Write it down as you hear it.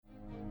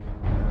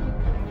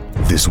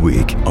This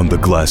week on the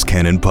Glass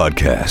Cannon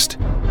Podcast,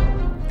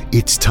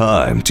 it's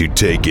time to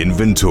take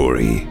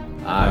inventory.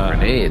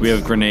 Grenades. We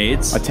have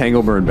grenades. A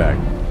Tangle burn bag.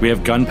 We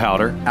have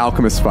gunpowder.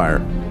 Alchemist fire.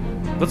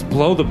 Let's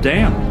blow the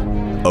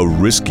dam. A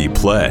risky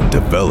plan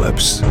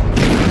develops.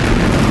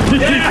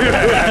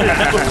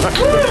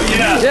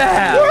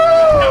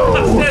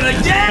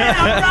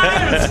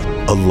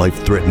 A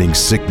life-threatening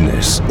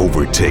sickness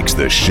overtakes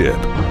the ship.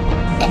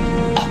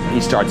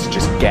 He starts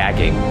just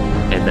gagging,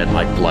 and then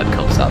blood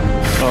comes up.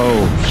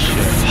 Oh,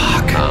 shit.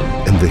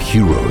 Fuck. And the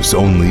hero's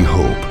only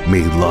hope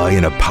may lie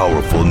in a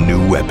powerful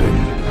new weapon.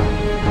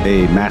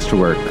 A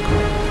Masterwork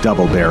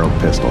double-barreled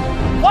pistol.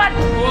 What?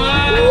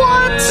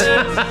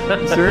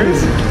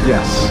 Serious?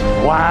 Yes.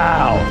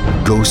 Wow.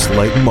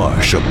 Ghostlight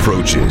Marsh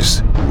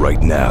approaches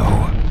right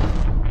now.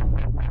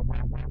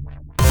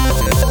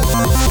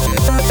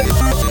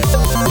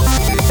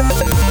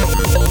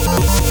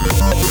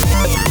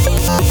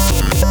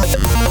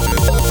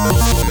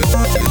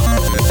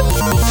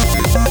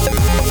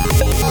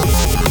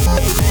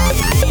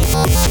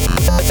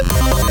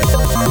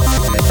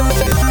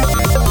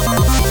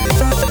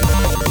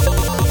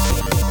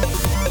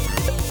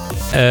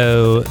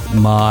 Oh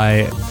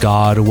my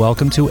God.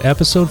 Welcome to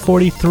episode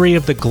 43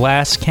 of the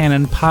Glass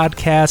Cannon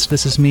Podcast.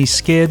 This is me,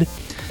 Skid.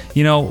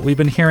 You know, we've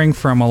been hearing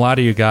from a lot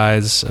of you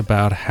guys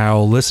about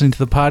how listening to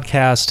the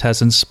podcast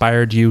has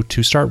inspired you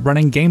to start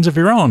running games of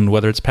your own,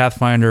 whether it's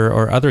Pathfinder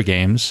or other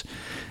games.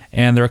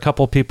 And there are a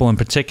couple of people in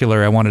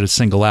particular I wanted to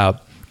single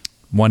out.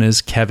 One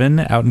is Kevin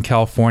out in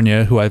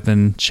California, who I've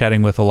been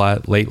chatting with a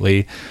lot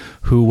lately,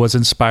 who was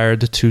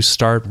inspired to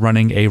start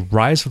running a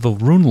Rise of the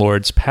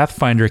Runelords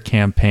Pathfinder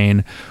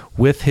campaign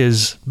with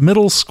his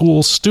middle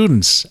school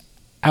students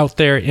out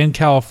there in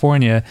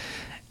California.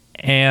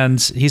 And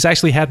he's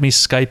actually had me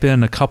Skype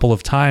in a couple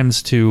of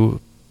times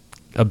to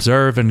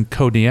observe and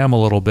co-DM a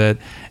little bit.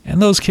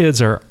 And those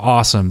kids are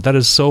awesome. That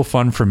is so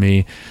fun for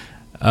me.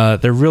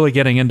 They're really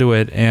getting into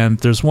it. And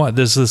there's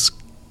this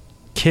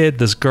kid,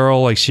 this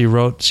girl, she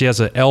has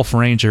an elf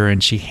ranger,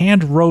 and she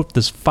hand wrote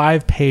this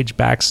 5-page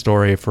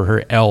backstory for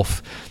her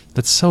elf.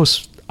 That's so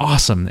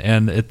awesome.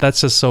 And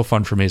that's just so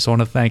fun for me. So I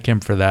want to thank him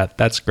for that.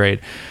 That's great.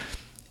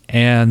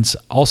 And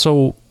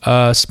also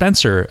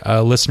Spencer,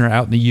 a listener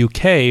out in the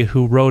UK,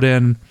 who wrote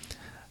in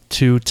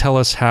to tell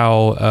us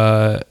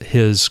how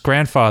his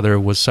grandfather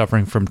was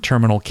suffering from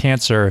terminal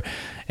cancer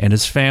and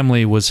his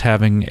family was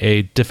having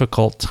a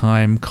difficult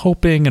time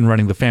coping and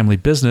running the family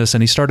business.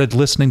 And he started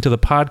listening to the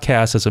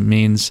podcast as a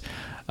means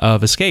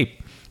of escape.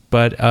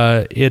 But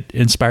it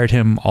inspired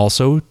him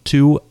also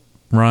to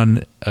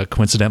run,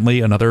 coincidentally,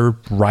 another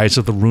Rise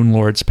of the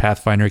Runelords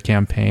Pathfinder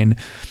campaign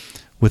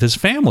with his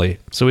family.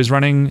 So he's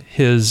running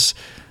his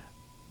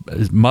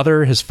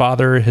mother, his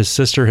father, his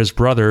sister, his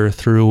brother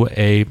through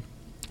a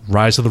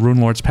Rise of the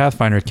Runelords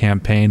Pathfinder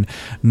campaign.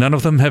 None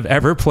of them have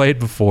ever played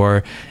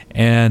before,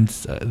 and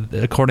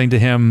according to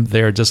him,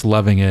 they're just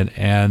loving it.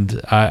 And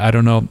I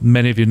don't know,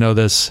 many of you know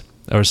this,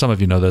 or some of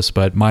you know this,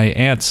 but my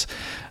aunt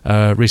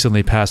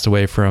recently passed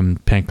away from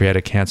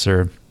pancreatic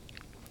cancer.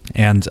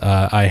 And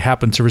I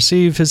happened to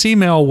receive his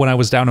email when I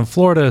was down in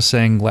Florida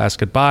saying last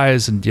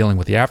goodbyes and dealing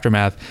with the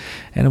aftermath.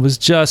 And it was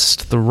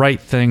just the right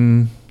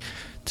thing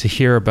to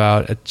hear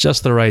about at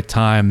just the right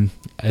time.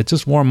 It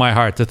just warmed my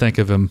heart to think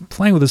of him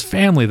playing with his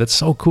family. That's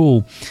so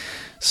cool.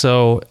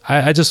 So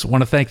I just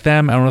want to thank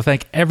them. I want to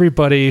thank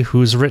everybody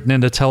who's written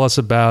in to tell us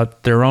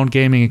about their own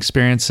gaming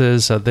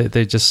experiences.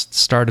 They just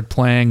started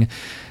playing.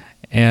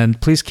 And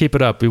please keep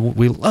it up.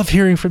 We love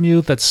hearing from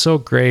you. That's so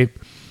great.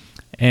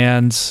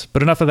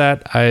 But enough of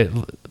that.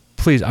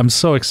 I'm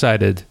so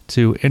excited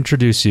to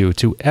introduce you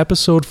to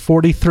episode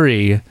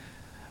 43.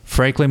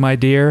 Frankly, my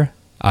dear,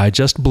 I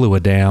just blew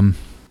a dam.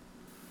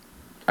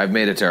 I've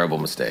made a terrible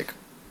mistake.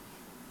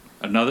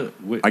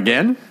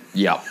 Again?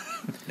 Yep.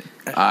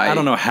 I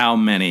don't know how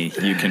many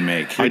you can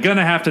make. You're going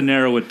to have to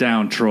narrow it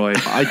down, Troy.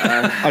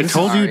 I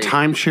told you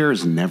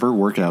timeshares never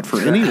work out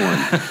for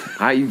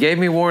anyone. You gave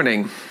me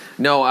warning.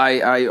 No,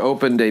 I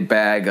opened a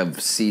bag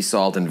of sea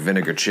salt and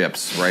vinegar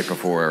chips right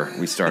before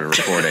we started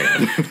recording.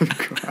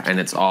 And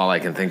it's all I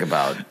can think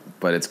about.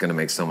 But it's going to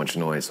make so much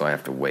noise, so I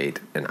have to wait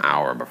an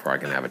hour before I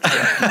can have a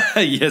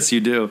chip. Yes, you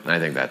do. I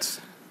think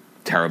that's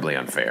terribly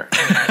unfair.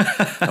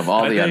 Of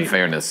all the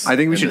unfairness, I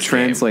think we should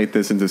translate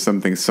this into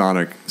something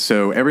sonic.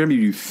 So every time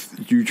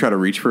you try to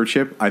reach for a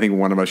chip, I think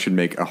one of us should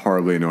make a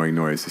horribly annoying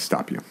noise to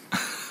stop you.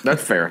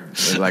 That's fair. At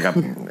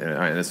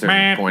a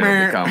certain point,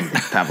 it'll become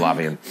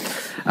Pavlovian.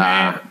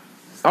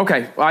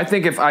 Okay, well, I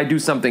think if I do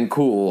something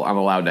cool, I'm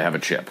allowed to have a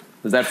chip.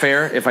 Is that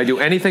fair? If I do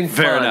anything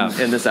fun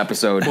in this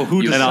episode, well,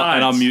 who decides?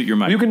 And I'll mute your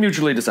mic. You can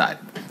mutually decide.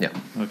 Yeah.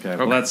 Okay.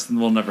 Well,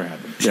 will never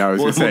happen. Yeah,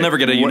 we'll never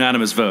get a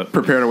unanimous vote.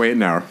 Prepare to wait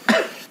an hour.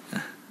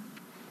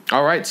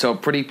 All right, so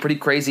pretty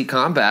crazy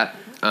combat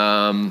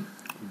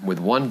with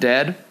one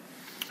dead,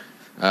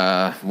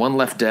 one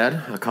left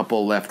dead, a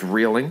couple left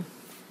reeling.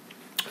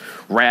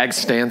 Rag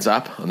stands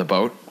up on the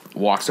boat,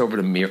 walks over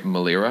to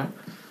Malira,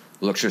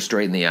 looks her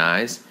straight in the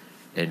eyes,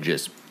 and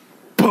just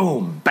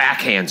boom,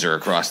 backhands her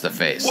across the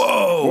face.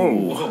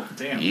 Whoa! Oh,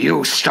 damn.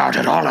 You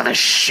started all of this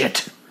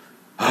shit.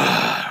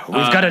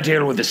 We've got to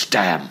deal with this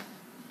dam.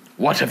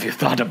 What have you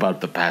thought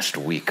about the past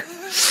week?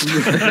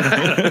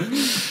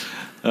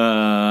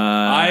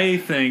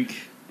 I think,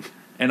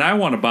 and I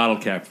want a bottle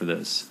cap for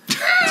this.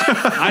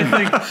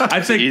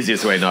 I think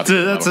Easiest way not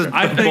to. That's a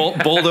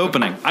bold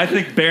opening. I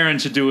think Baron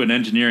should do an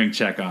engineering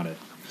check on it.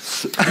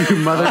 You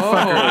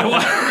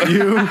motherfucker.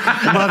 You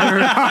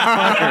motherfucker.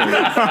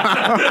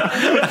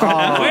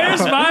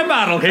 Where's my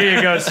bottle cap? Here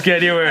you go,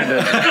 Skid. You earned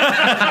it.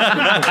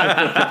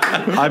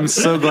 I'm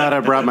so glad I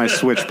brought my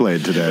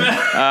switchblade today.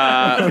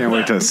 Can't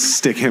wait to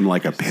stick him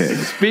like a pig.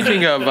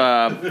 Speaking of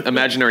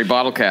imaginary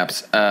bottle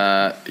caps,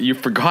 you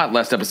forgot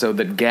last episode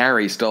that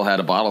Gary still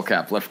had a bottle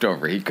cap left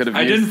over. He could have.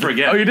 I didn't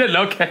forget. Oh, you didn't?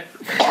 Okay.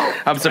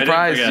 I'm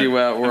surprised you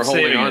were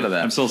holding on to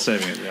that. I'm still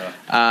saving it.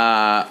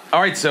 Yeah. All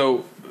right,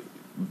 so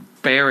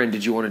Baron,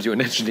 did you want to do an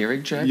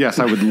engineering check? Yes,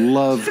 I would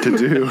love to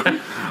do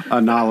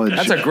a knowledge.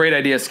 That's a great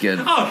idea, Skid.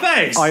 Oh,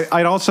 thanks.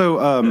 I'd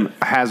also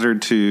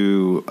hazard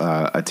to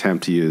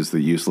attempt to use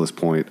the useless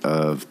point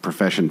of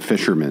profession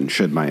fisherman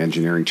should my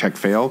engineering check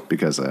fail,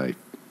 because I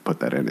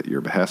put that in at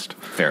your behest.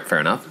 Fair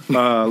enough.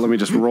 Let me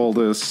just roll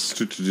this.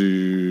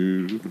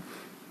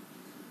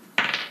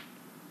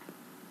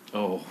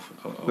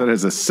 That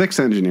is a 6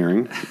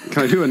 engineering.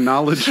 Can I do a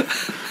knowledge?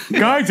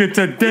 Guys, it's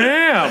a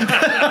dam.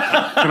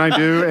 Can I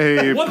do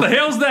a? What the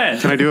hell's that?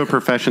 Can I do a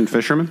profession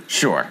fisherman?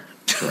 Sure.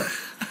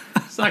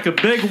 It's like a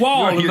big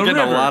wall in the You're river.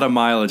 getting a lot of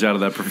mileage out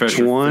of that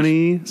profession.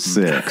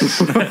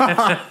 26.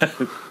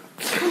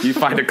 You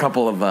find a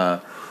couple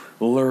of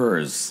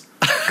lures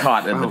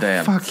caught in the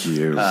dam. Fuck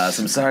you.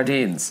 Some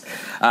sardines.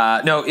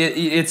 No,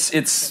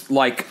 it's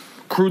like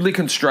crudely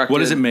constructed.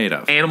 What is it made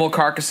of? Animal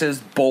carcasses,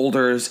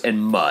 boulders,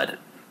 and mud.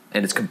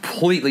 And it's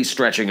completely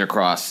stretching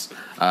across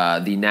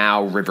the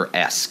now River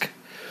Esk.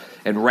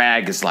 And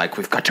Rag is like,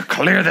 we've got to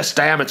clear this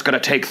dam. It's going to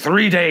take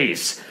 3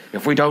 days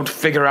if we don't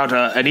figure out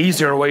an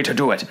easier way to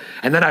do it.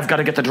 And then I've got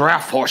to get the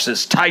draft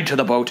horses tied to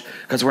the boat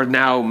because we're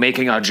now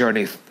making our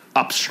journey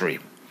upstream.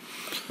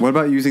 What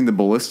about using the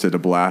ballista to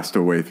blast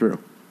a way through?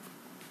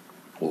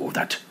 Oh,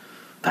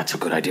 that's a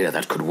good idea.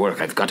 That could work.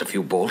 I've got a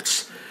few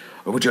bolts.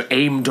 Or would you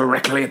aim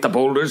directly at the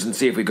boulders and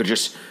see if we could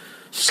just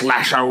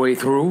slash our way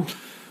through?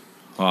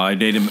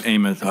 I'd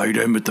aim at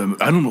the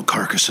animal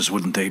carcasses.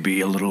 Wouldn't they be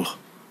a little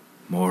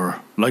more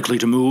likely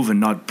to move and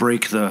not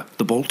break the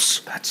bolts?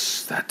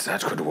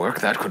 That could work.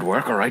 That could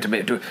work. All right.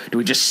 Do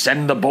we just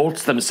send the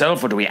bolts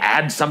themselves, or do we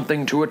add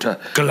something to it to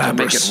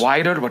make it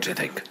wider? What do you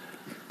think?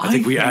 I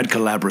think we add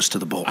Calabras to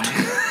the bolt.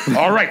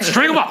 All right,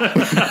 string them up.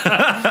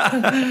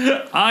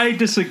 I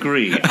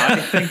disagree. I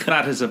think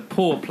that is a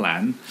poor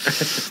plan.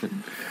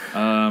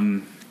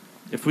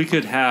 If we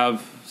could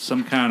have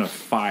some kind of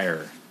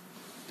fire.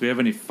 Do we have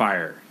any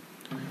fire?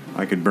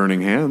 I could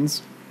burning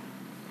hands.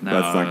 No,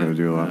 That's not going to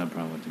do a lot. No,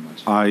 probably too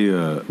much.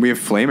 We have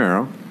flame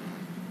arrow.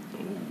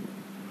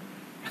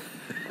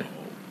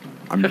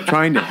 I'm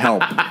trying to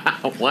help.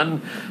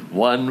 one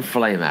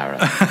flame arrow.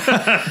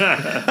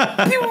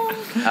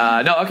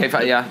 No, okay,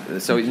 yeah.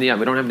 So yeah,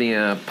 we don't have any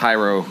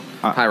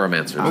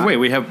pyromancers. Oh, wait,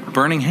 we have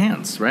burning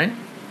hands, right?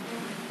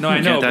 No,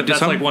 I know, that but do that's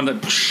something? like one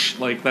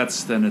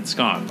that, then it's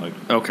gone. Like,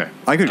 Okay.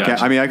 I could.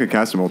 Gotcha. I could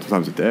cast it multiple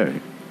times a day.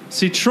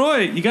 see, Troy,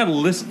 you got to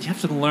listen. You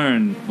have to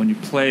learn when you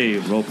play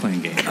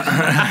role-playing games. You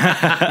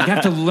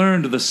have to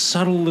learn the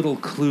subtle little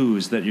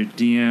clues that your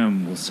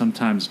DM will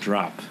sometimes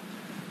drop.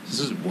 This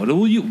is what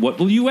will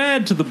you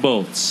add to the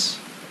bolts?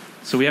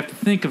 So we have to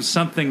think of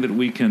something that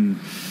we can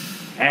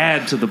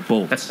add to the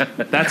bolts.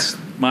 That's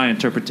my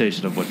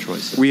interpretation of what Troy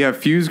said. We have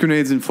fuse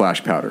grenades and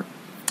flash powder.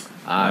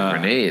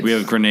 Grenades. We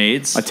have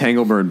grenades. A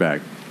tangle burn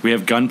bag. We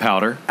have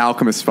gunpowder.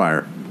 Alchemist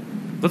fire.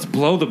 Let's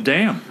blow the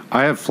dam.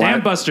 I have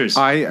Dam busters.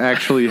 I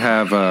actually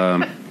have.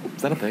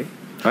 Is that a thing?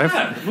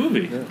 Yeah,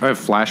 movie. I have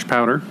flash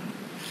powder.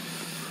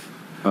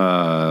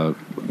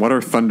 What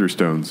are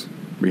thunderstones?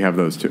 We have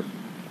those too.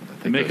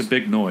 They make a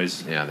big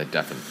noise. Yeah, they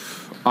definitely.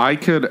 I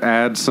could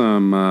add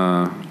some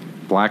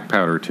black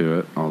powder to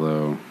it,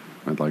 although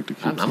I'd like to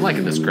keep. I'm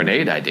liking this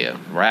grenade idea.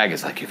 Rag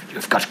is like,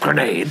 you've got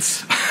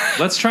grenades.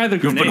 Let's try the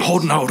You've grenades. been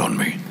holding out on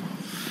me.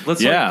 Let's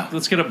Yeah.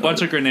 let's get a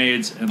bunch of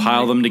grenades and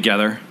Pile them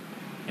together.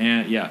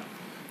 And yeah,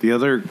 The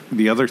other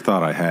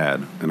thought I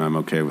had, and I'm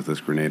okay with this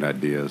grenade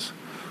idea, is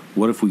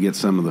what if we get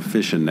some of the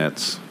fishing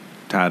nets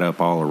tied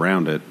up all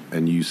around it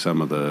and use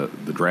some of the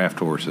draft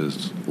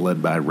horses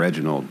led by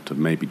Reginald to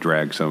maybe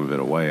drag some of it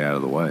away out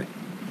of the way?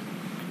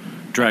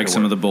 Drag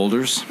some of the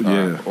boulders.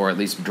 Or at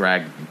least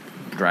drag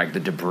the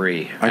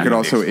debris. I after could the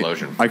also.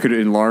 explosion. I could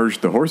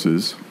enlarge the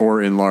horses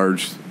or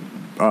enlarge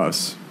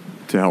us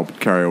to help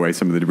carry away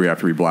some of the debris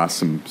after we blast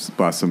them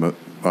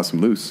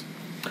loose.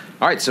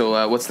 All right,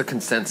 so what's the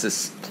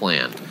consensus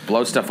plan?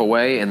 Blow stuff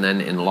away and then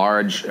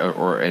enlarge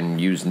and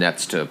use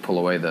nets to pull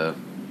away the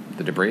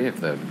debris if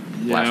the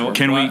blast works?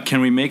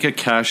 Can we make a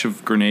cache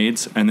of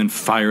grenades and then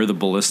fire the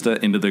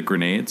ballista into the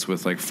grenades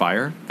with like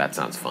fire? That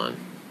sounds fun.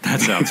 That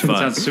sounds fun.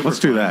 sounds super. Let's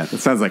do that. That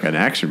sounds like an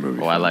action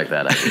movie. Oh, I like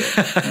that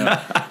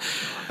idea.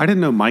 I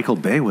didn't know Michael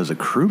Bay was a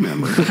crew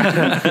member.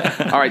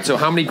 All right, so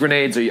how many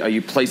grenades are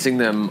you placing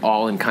them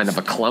all in kind of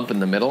a clump in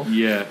the middle?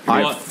 Yeah.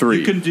 I have 3.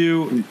 You can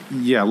do...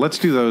 Yeah, let's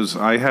do those.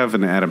 I have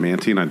an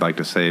adamantine I'd like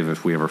to save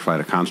if we ever fight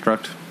a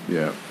construct.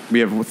 Yeah. We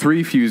have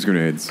 3 fuse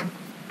grenades.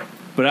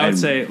 But I would And-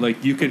 say,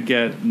 like, you could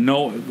get...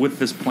 with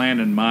this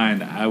plan in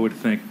mind, I would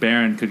think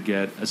Baron could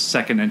get a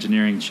second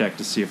engineering check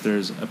to see if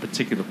there's a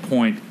particular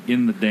point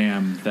in the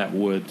dam that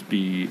would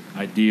be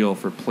ideal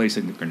for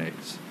placing the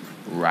grenades.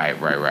 Right.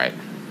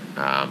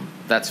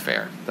 That's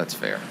fair.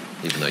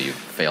 Even though you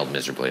failed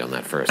miserably on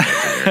that first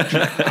engineering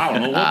check. I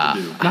don't know what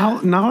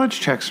to do. Knowledge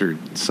checks are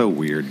so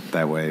weird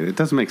that way. It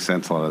doesn't make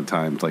sense a lot of the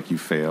times. Like you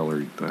fail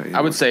or.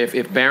 I would say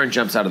if Baron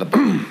jumps out of the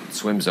boat,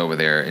 swims over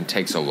there, and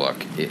takes a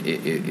look,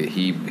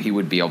 he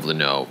would be able to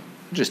know,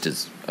 just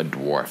as a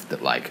dwarf,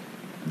 that like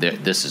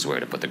this is where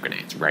to put the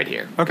grenades, right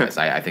here. Okay. Because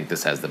I think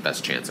this has the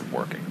best chance of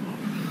working.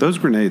 Those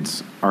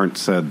grenades aren't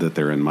said that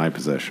they're in my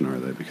possession, are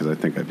they? Because I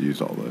think I've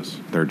used all those.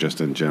 They're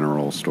just in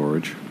general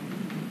storage.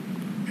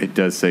 It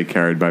does say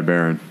carried by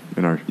Baron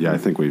in our. Yeah, I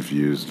think we've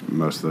used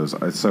most of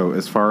those. So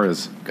as far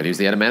as Could use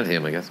the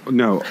adamantium, I guess.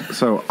 no,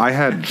 so I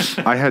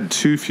had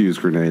 2 fuse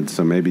grenades,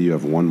 so maybe you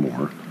have 1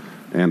 more,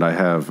 and I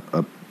have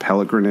a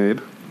pellet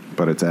grenade,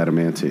 but it's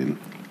adamantine.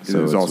 So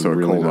There's it's also a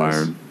really cold nice.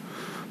 iron.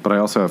 But I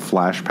also have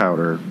flash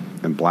powder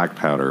and black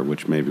powder,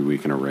 which maybe we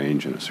can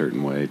arrange in a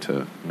certain way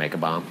to Make a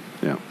bomb.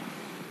 yeah.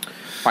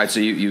 All right, so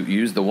you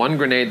use the 1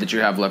 grenade that you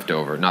have left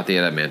over, not the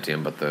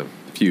adamantium, but the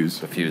Fuse.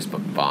 fuse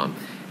bomb.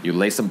 You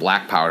lay some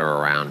black powder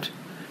around,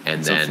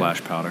 and So then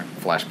flash powder.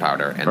 flash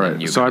powder, and All then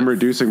right, you. so I'm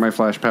reducing my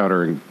flash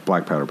powder and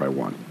black powder by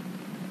 1.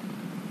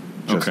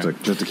 Okay.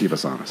 Just to keep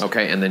us honest.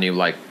 Okay, and then you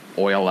like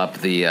oil up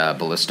the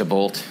ballista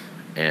bolt,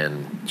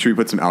 and Should we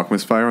put some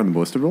alchemist fire on the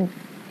ballista bolt?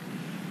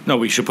 No,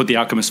 we should put the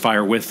alchemist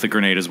fire with the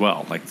grenade as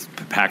well. Like,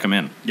 pack them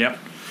in. Yep.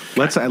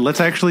 Let's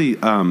actually.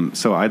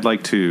 So I'd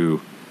like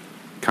to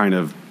kind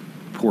of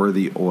pour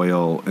the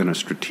oil in a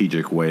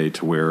strategic way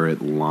to where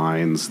it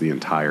lines the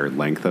entire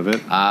length of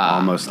it,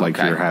 almost like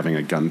okay. you're having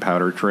a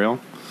gunpowder trail.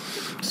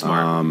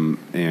 smart.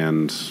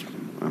 And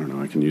I don't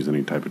know. I can use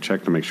any type of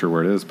check to make sure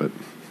where it is, but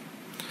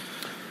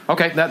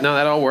Okay, that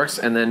all works.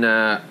 And then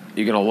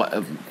you're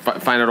gonna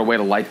find out a way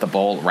to light the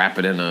bolt, wrap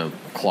it in a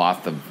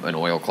cloth, an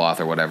oil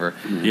cloth or whatever.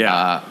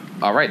 Yeah.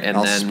 All right, and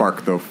I'll then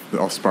spark the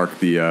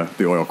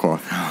oil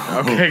cloth.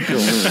 Okay, cool.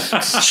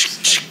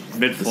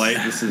 Mid-flight.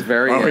 This is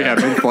very. Oh yeah,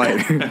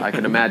 mid-flight. I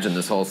can imagine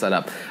this whole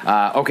setup.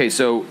 Okay,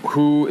 so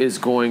who is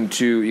going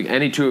to?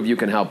 Any 2 of you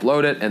can help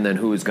load it, and then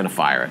who is going to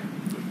fire it?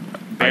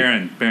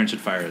 Baron should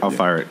fire it. I'll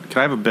fire it. Can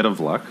I have a bit of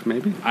luck,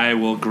 maybe? I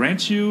will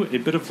grant you a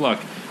bit of luck.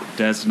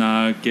 Does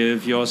not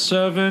give your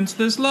servant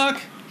this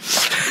luck.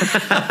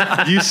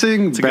 You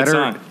sing a good better.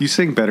 song. You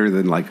sing better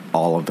than like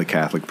all of the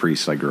Catholic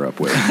priests I grew up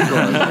with.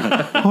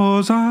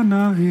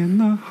 Hosanna in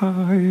the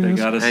highest. They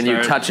gotta And you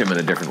start- touch him in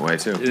a different way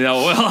too. Yeah,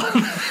 well,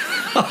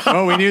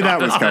 Oh, we knew that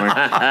was coming.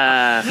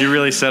 You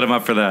really set him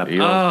up for that.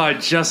 oh, I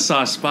just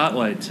saw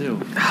Spotlight too.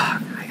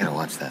 I gotta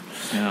watch that.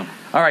 Yeah.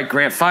 All right,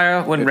 Grant,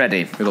 fire when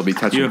ready. It'll be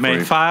touching. You have for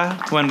made fire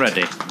when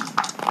ready.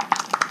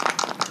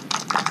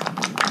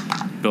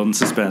 Building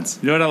suspense.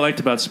 You know what I liked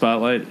about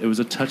Spotlight? It was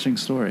a touching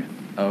story.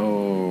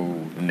 Oh,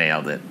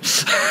 nailed it.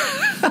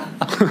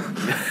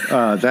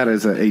 That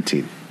is an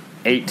 18.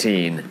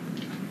 18.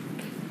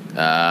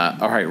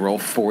 All right, roll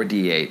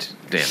 4d8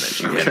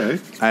 damage. You hit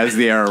it. As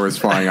the arrow was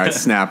flying, I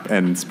snap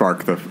and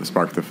spark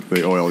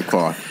the oil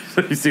cloth.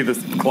 You see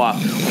this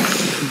cloth.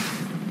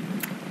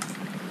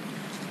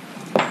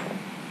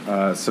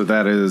 So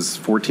that is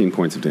 14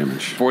 points of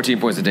damage. 14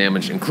 points of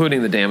damage,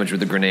 including the damage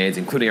with the grenades,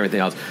 including everything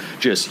else.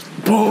 Just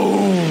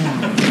boom.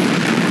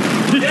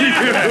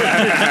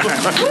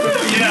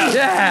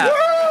 Yeah.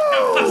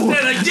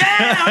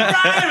 Yeah, all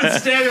right. I'm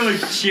standing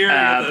like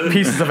cheering.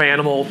 Pieces of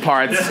animal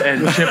parts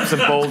and chips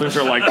and boulders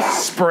are like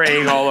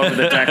spraying all over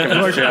the deck of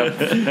the ship.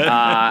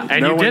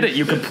 And you did it.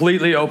 You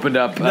completely opened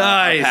up a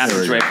Nice.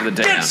 passageway for the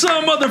dam. Get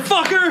some,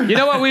 motherfucker! You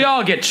know what? We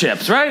all get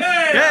chips, right?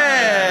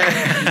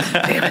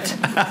 Damn it.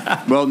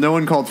 Well, no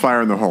one called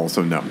fire in the hole,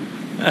 so no.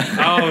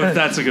 Oh,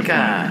 that's a good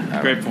God.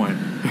 point. Great point.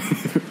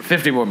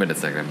 50 more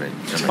minutes there, I mean.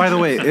 By the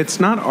way, it's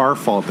not our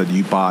fault that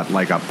you bought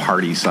like a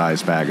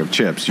party-sized bag of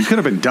chips. You could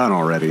have been done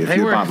already if They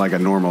you were- bought like a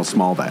normal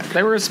small bag.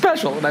 They were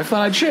special, and I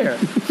thought I'd share.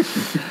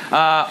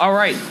 All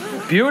right.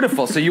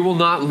 Beautiful. So you will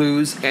not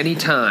lose any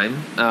time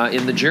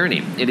in the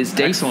journey. It is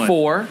day Excellent.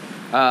 4.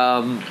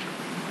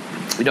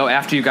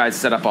 After you guys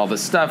set up all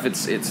this stuff,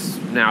 it's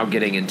now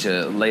getting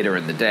into later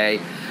in the day.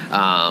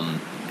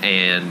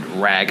 And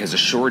Rag has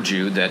assured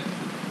you that,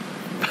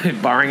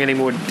 barring any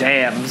more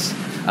dams,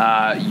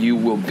 you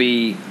will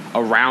be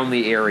around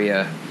the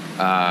area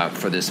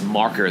for this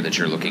marker that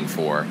you're looking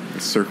for. The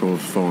circle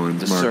of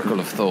thorns. The marker. Circle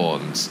of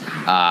Thorns,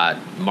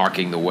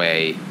 marking the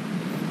way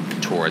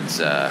towards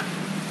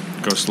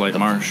Ghostlight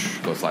Marsh.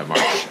 Ghostlight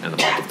Marsh and the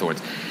Vault of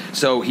Thorns.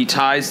 So he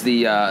ties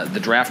the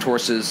draft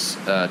horses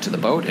to the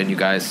boat, and you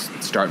guys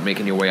start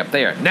making your way up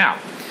there. Now,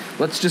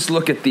 let's just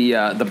look at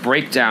the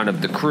breakdown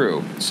of the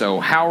crew.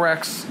 So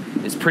Halrex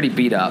is pretty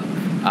beat up.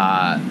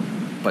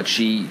 But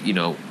she,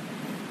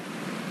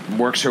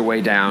 works her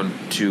way down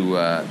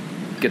to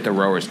get the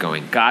rowers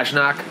going.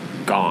 Gajnak,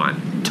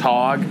 gone.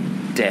 Tog,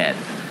 dead.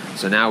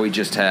 So now we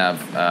just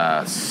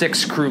have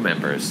 6 crew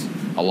members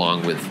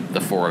along with the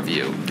 4 of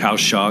you. How's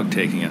Shog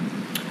taking it?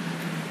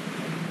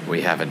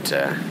 We haven't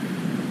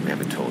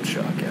told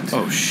Shog yet.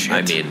 Oh, shit.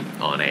 I mean,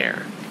 on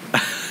air.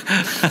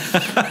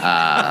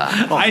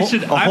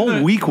 A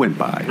whole week went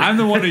by. I'm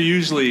the one who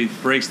usually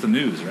breaks the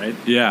news, right?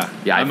 Yeah.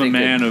 Yeah, I'm a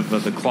man of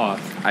the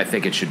cloth. I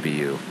think it should be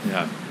you.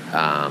 Yeah.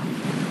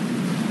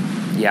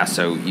 Yeah,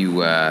 so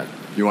you...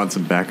 You want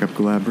some backup,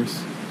 Galabras?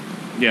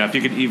 Yeah, if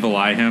you could evil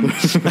eye him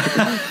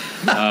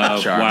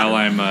while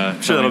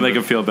I'm Sure, that'll make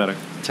him feel better.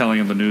 telling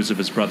him the news of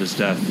his brother's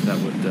death, that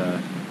would be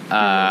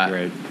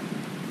really great.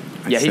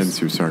 I sense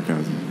your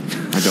sarcasm.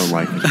 I don't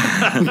like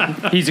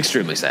it. He's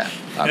extremely sad,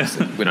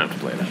 obviously. We don't have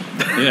to play that.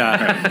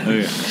 Yeah.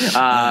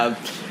 Okay.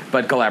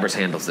 But Galabras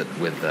handles it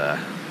with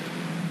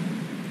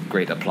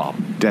great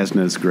aplomb.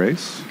 Desna's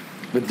Grace.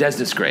 With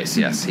Desna's grace,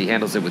 yes. He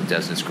handles it with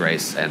Desna's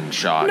grace, and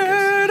Shog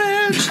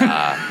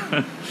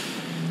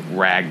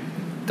Rag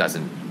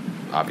doesn't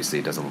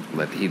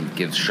he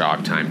gives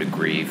Shog time to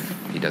grieve.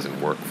 He doesn't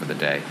work for the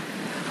day.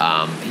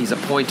 He's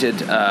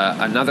appointed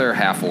another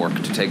half-orc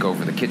to take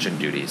over the kitchen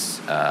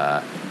duties.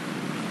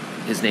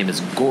 His name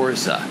is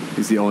Gorza.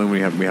 He's the only one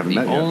we haven't met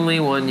yet. The only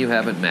one you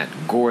haven't met,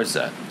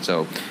 Gorza.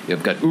 So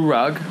you've got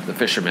Urag, the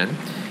fisherman.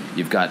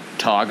 You've got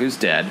Tog, who's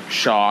dead.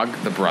 Shog,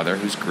 the brother,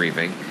 who's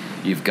grieving.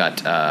 You've got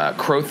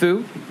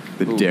Krothu,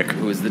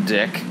 who is the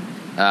dick.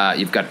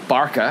 You've got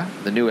Barca,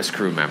 the newest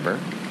crew member.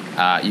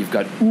 You've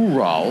got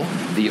Ural,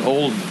 the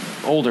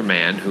older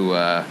man who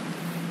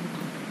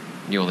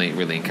you only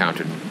really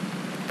encountered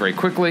very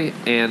quickly.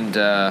 And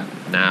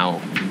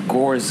now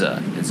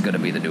Gorza is going to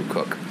be the new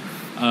cook.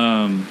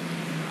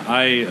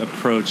 I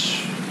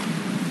approach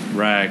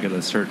Rag at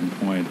a certain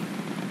point,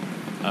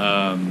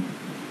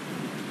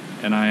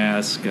 and I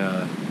ask,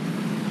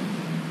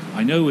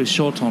 I know we're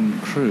short on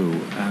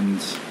crew,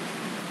 and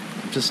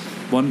I'm just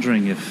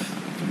wondering if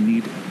you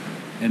need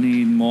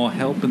any more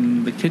help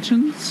in the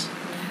kitchens?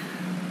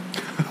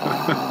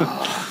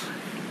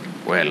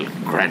 Well,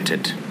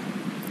 granted,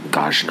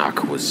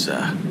 Gajnak was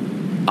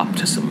up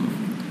to some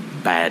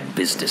bad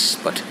business,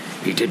 but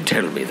he did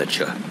tell me that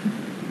you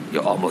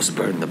almost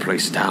burned the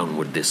place down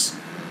with this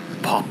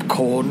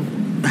popcorn.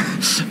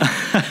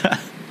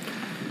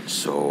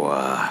 So,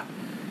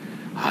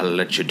 I'll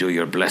let you do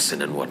your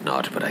blessing and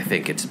whatnot, but I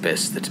think it's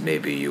best that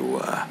maybe you,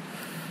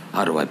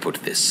 how do I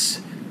put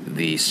this?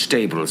 The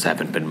stables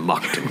haven't been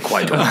mucked in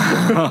quite a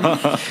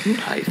while.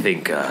 I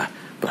think,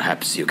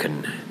 perhaps you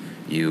can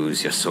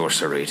use your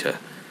sorcery to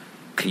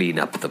clean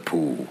up the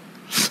poo.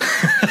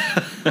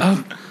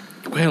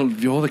 Well,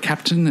 you're the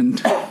captain,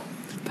 and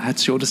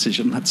that's your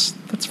decision. That's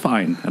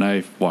fine. And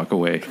I walk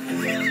away.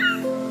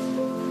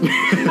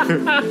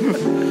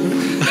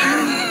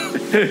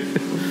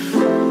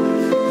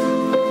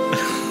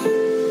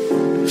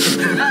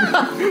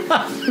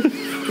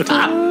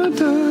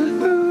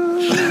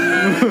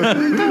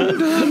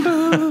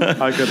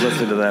 I could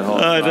listen to that whole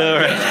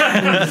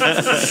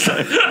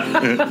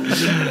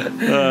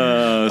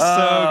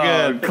So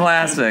good.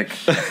 Classic.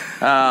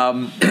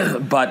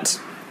 But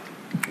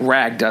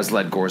Rag does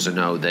let Gorza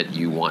know that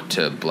you want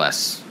to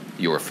bless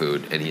your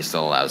food, and he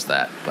still allows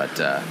that. But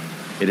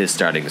it is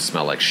starting to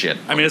smell like shit.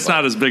 I mean, it's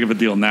not as big of a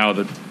deal now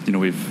that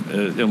we've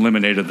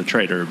eliminated the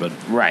traitor, but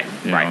right.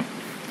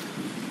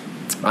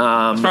 as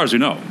far as you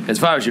know. As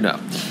far as you know,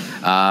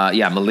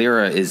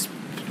 Malira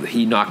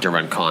he knocked her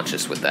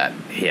unconscious with that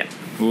hit.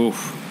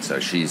 Oof. So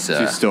she's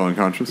still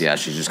unconscious? Yeah,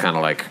 she's just kind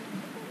of like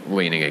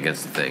leaning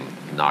against the thing,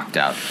 knocked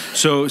out.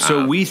 So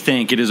we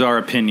think, it is our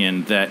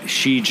opinion, that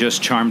she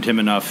just charmed him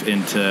enough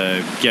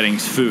into getting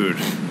food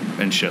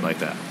and shit like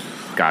that.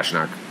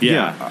 Gajnak.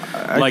 Yeah.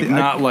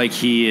 Not like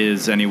he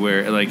is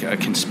anywhere, like a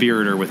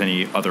conspirator with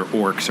any other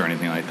orcs or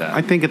anything like that.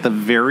 I think at the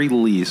very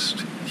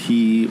least,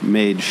 he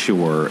made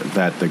sure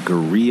that the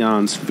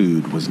Gorion's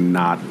food was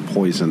not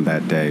poisoned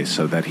that day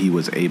so that he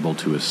was able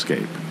to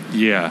escape.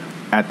 Yeah.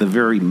 At the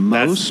very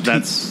most,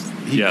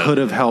 he could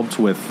have helped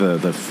with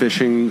the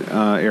fishing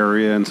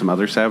area and some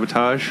other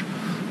sabotage.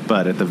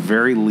 But at the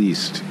very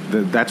least,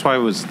 that's why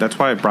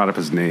I brought up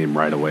his name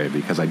right away,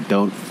 because I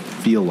don't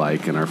feel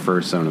like in our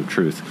first Zone of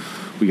Truth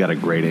we got a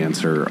great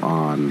answer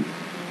on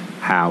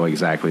how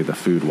exactly the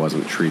food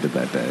wasn't treated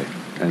that day.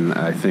 And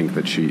I think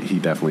that he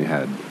definitely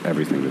had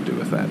everything to do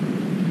with that.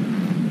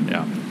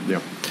 Yeah.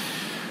 Yep.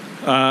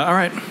 All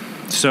right.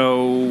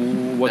 So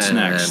what's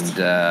next?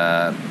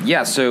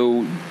 And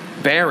so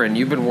Baron,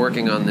 you've been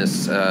working on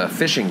this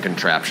fishing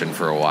contraption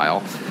for a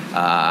while.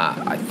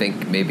 I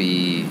think maybe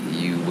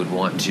you would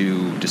want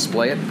to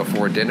display it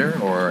before dinner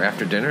or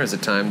after dinner. Is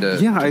it time to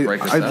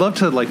break this up? I'd love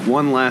to,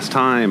 one last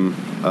time,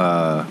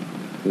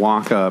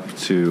 walk up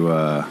to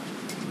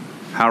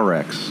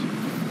Haurex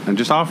and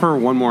just offer her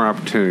one more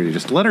opportunity.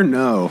 Just let her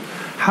know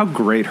how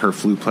great her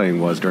flute playing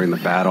was during the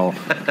battle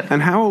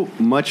and how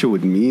much it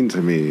would mean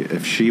to me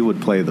if she would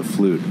play the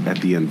flute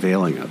at the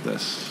unveiling of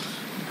this.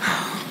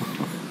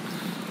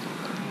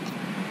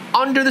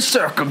 under the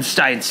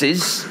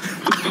circumstances,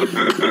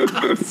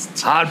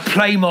 I'll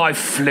play my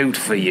flute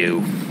for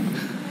you.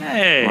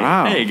 Hey,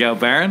 Wow. there you go,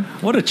 Baron.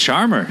 What a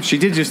charmer. She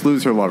did just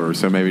lose her lover,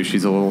 so maybe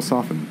she's a little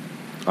softened.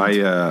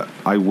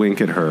 I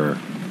wink at her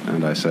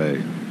and I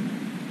say,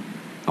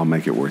 I'll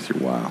make it worth your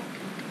while.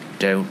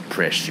 Don't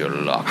press your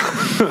luck.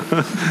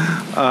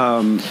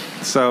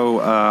 So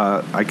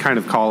I kind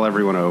of call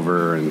everyone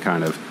over and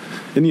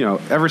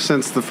ever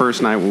since the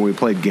first night when we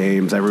played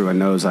games, everyone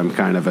knows I'm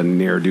kind of a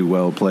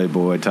ne'er-do-well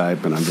playboy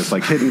type, and I'm just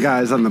like hitting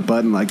guys on the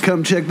button like,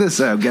 come check this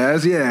out,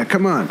 guys. Yeah,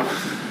 come on.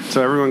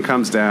 So everyone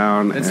comes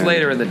down. It's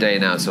later in the day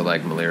now, so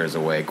like Malira's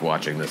awake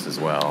watching this as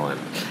well, and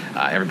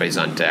everybody's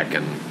on deck.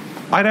 And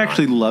I'd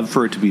actually love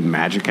for it to be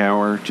magic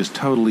hour, just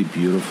totally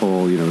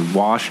beautiful,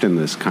 washed in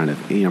this kind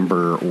of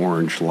amber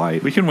orange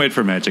light. We can wait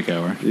for magic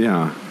hour.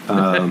 Yeah.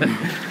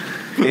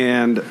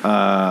 And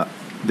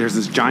there's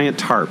this giant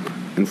tarp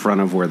in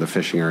front of where the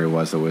fishing area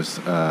was that was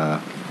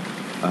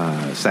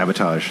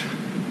sabotaged.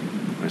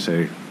 I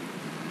say,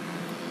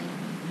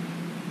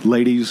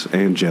 ladies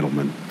and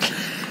gentlemen,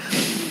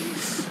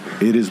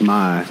 it is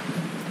my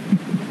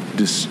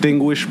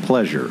distinguished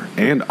pleasure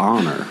and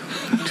honor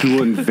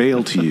to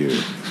unveil to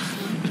you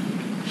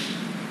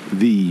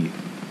the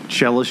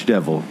Chellish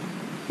Devil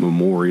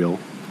Memorial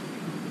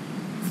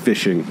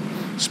Fishing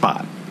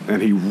Spot.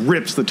 And he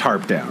rips the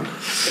tarp down.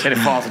 it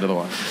falls into the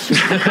water.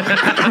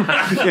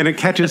 And it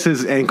catches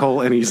his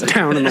ankle, and he's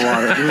down in the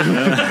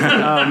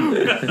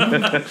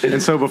water.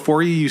 And so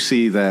before you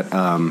see that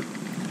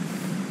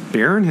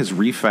Baron has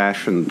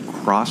refashioned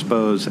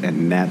crossbows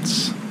and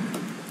nets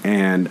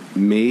and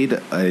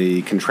made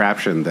a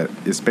contraption that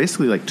is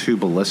basically like two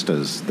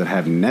ballistas that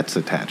have nets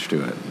attached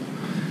to it.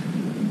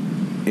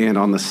 And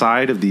on the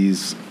side of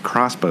these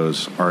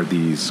crossbows are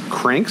these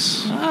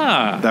cranks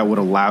that would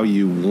allow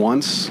you,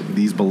 once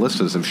these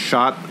ballistas have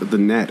shot the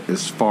net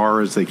as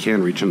far as they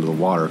can reach into the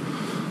water,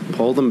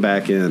 pull them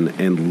back in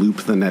and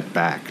loop the net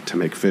back to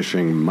make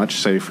fishing much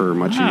safer,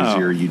 much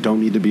easier. You don't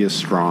need to be as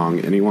strong.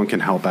 Anyone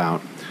can help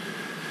out.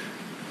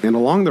 And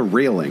along the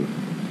railing,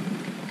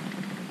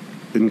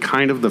 in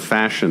kind of the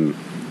fashion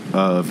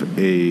of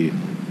a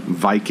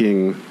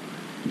Viking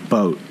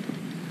boat,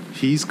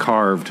 he's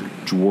carved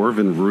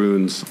dwarven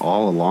runes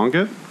all along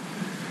it,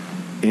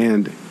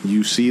 and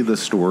you see the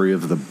story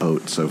of the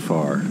boat so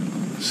far.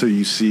 So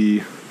you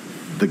see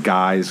the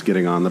guys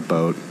getting on the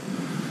boat.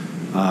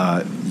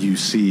 You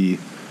see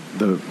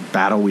the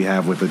battle we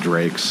have with the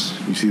Drakes.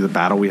 You see the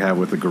battle we have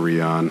with the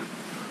Gurion.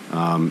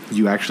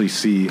 You actually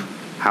see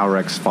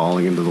Howrex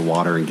falling into the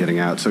water and getting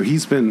out. So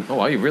he's been... Oh,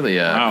 wow, you really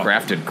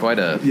crafted quite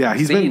a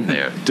he's scene been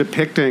there.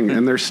 depicting,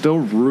 and there's still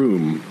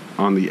room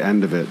on the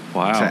end of it to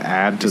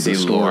add to the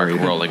story.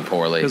 Lork rolling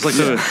poorly. It's like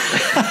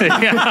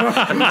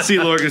see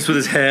Lorgus with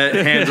his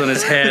hands on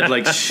his head,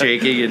 like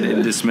shaking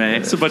in dismay.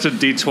 It's a bunch of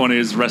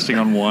D20s resting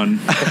on one.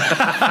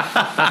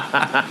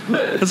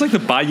 It's like the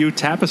Bayou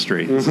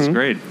Tapestry. This is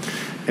great.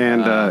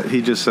 And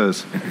he just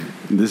says,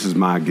 this is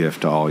my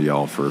gift to all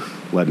y'all for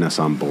letting us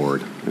on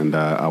board. And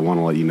I want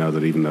to let you know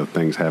that even though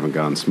things haven't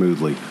gone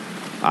smoothly,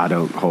 I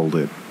don't hold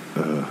it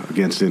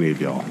against any of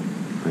y'all.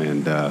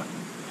 And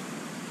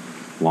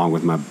along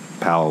with my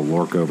pal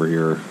Lork over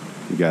here,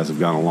 you guys have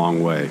gone a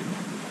long way.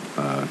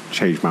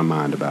 Changed my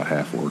mind about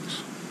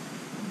half-orcs.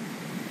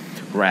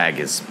 Rag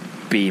is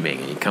beaming,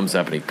 and he comes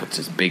up and he puts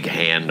his big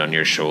hand on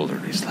your shoulder,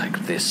 and he's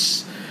like,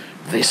 This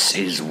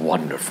is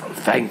wonderful.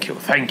 Thank you.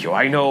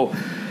 I know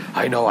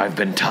I've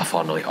been tough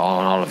on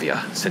all of you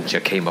since you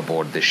came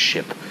aboard this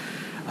ship.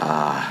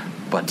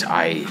 But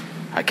I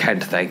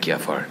can't thank you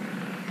for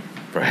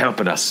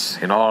helping us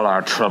in all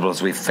our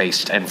troubles we've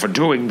faced, and for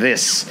doing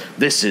this.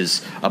 This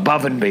is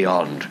above and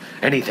beyond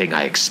anything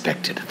I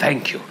expected.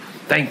 Thank you.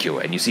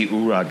 And you see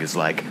Urag is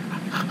like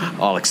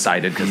all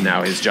excited because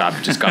now his job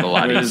just got a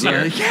lot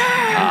easier.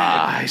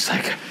 He's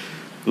like,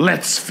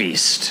 let's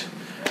feast.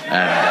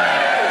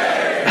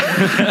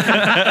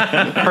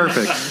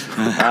 Perfect.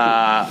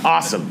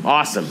 Awesome.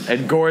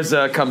 And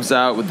Gorza comes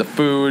out with the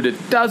food.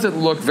 It doesn't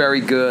look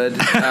very good.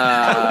 Kind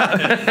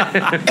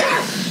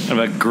of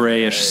a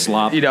grayish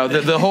slop.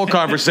 The whole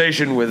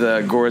conversation with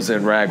Gorza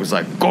and Rag was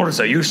like,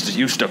 Gorza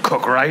used to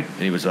cook, right?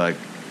 And he was like,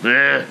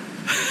 eh.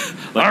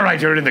 All right,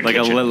 you're in the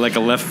kitchen. Like a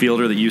left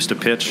fielder that used to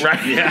pitch.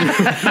 Right, yeah.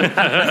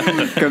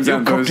 Comes out You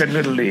and cooked throws in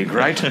Little League,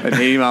 right? an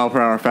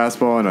 80-mile-per-hour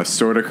fastball and a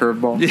sort of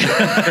curveball. It's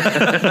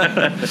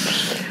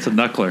a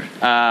knuckler.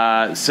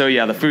 So,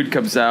 yeah, the food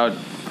comes out,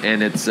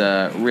 and it's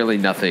really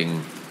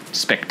nothing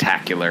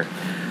spectacular.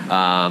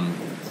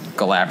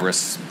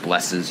 Galabras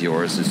blesses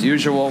yours as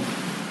usual.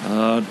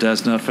 Oh,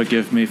 Desna,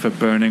 forgive me for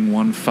burning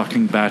one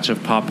fucking batch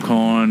of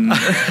popcorn.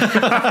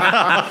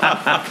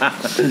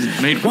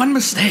 Made one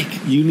mistake.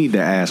 You need to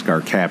ask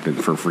our captain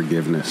for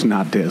forgiveness,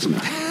 not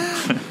Desna.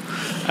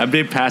 I'm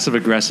being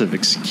passive-aggressive.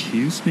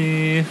 Excuse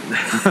me?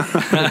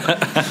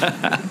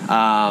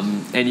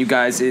 And you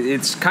guys,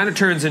 it's kind of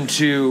turns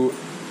into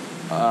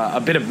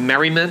a bit of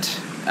merriment.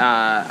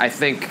 I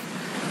think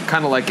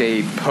kind of like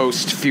a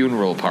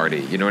post-funeral party.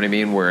 You know what I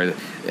mean? Where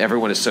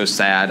everyone is so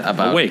sad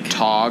about Awake.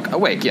 Tog.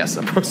 Awake, yes,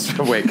 a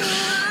post-awake.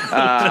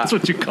 That's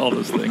what you call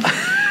those things.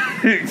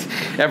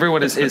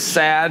 Everyone is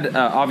sad,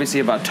 obviously,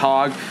 about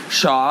Tog.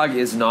 Shog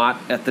is not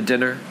at the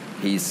dinner.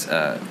 He's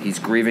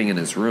grieving in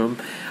his room,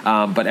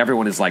 but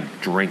everyone is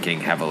like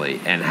drinking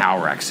heavily, and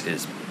Halrex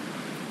is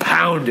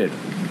pounded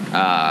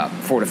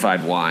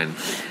fortified wine.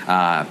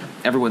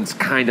 Everyone's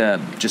kind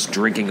of just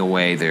drinking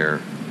away their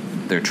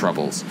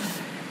troubles,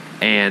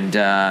 and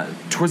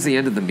towards the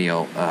end of the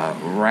meal,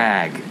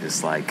 Rag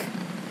is like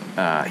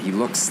he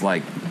looks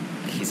like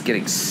he's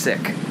getting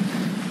sick.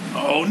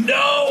 Oh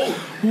no!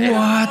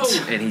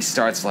 What? And he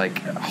starts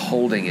like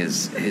holding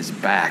his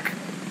back.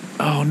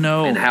 Oh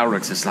no! And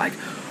Halrex is like,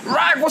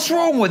 Rag, what's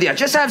wrong with you?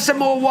 Just have some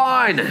more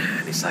wine.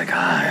 And he's like,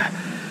 I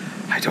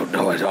don't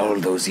know. It all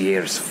those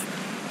years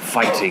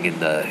fighting in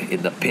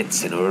the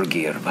pits in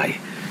Urgir,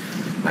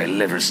 my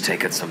liver's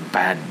taken some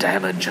bad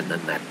damage, and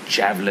then that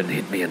javelin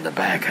hit me in the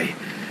back.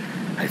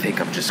 I think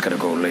I'm just gonna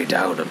go lay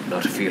down. I'm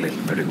not feeling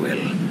very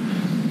well.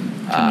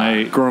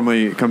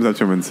 Gormley comes up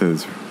to him and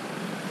says,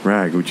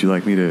 Rag, would you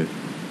like me to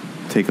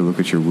take a look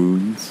at your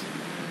wounds?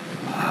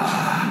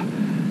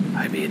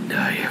 I mean,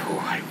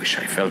 I wish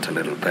I felt a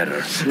little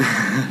better.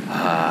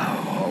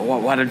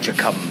 Why don't you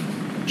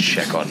come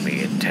check on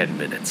me in 10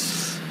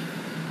 minutes?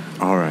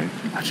 All right.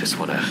 I just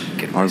want to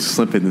get I'll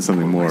slip into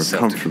something more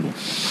myself comfortable.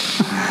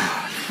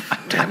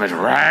 Damn it,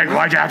 Rag,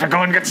 why'd you have to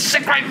go and get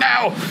sick right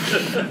now?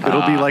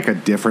 It'll be like a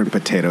different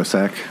potato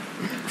sack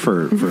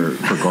for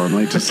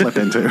Gormley to slip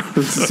into.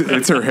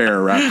 It's her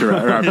hair wrapped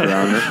around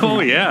her.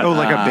 Oh yeah. Oh,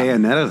 like a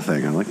bayonetta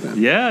thing. I like that.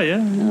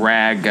 Yeah.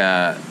 Rag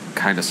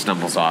kind of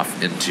stumbles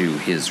off into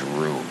his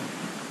room.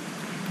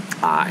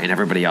 And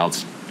everybody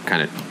else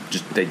kind of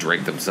they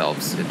drink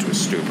themselves into a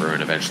stupor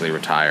and eventually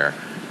retire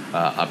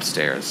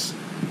upstairs.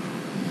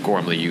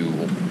 Gormley,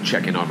 you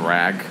check in on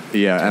Rag.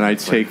 Yeah, and I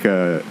take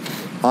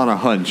on a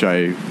hunch,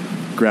 I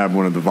grab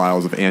one of the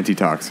vials of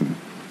antitoxin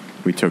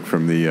we took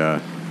from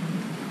the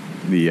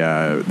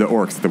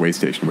orcs at the way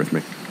station with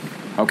me.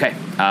 Okay,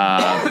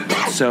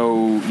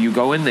 so you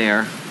go in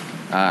there,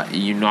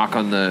 you knock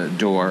on the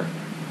door.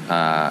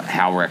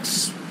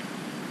 Halrex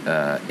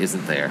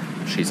isn't there.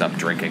 She's up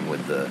drinking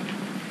with the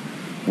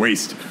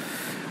Waste.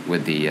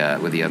 with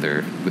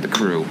the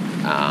crew.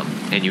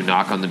 And you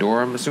knock on the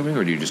door, I'm assuming,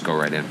 or do you just go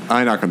right in?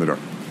 I knock on the door.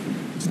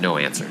 There's no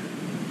answer.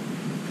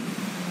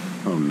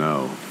 Oh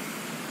no.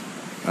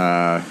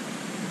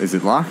 Is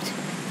it locked?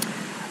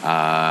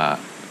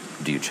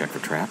 Do you check for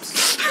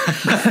traps?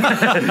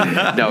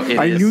 No, it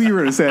I is. knew you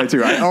were going to say that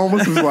too. I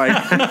almost was like,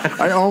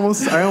 I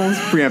almost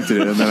preempted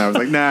it, and then I was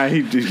like, nah,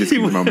 he just keeps the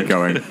moment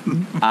going.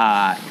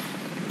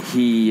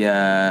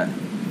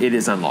 It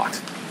is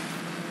unlocked.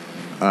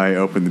 I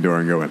open the door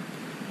and go in.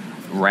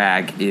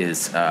 Rag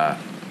is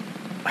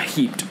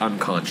heaped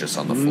unconscious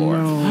on the floor.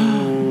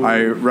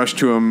 I rush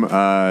to him.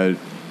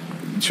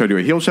 Should I do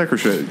a heal check or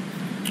should I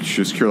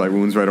just cure light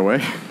wounds right away?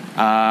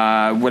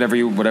 Whatever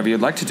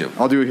you'd like to do.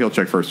 I'll do a heal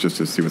check first just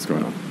to see what's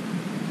going on.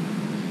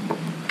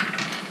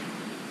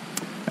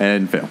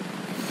 And fail.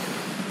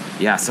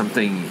 Yeah,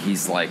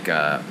 he's like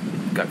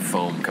got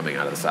foam coming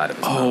out of the side of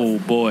his mouth. Oh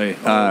boy.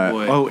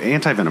 Oh,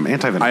 anti-venom.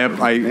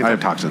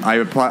 Antitoxin.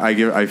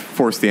 I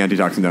force the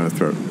antitoxin down his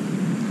throat.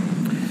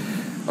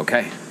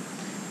 Okay.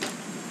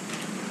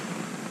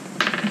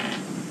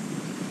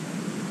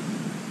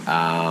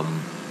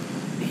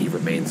 He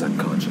remains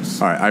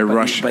unconscious. All right, I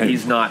rush. But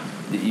he's not.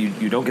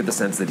 You don't get the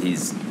sense that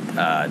he's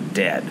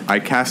dead. I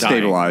cast Dying.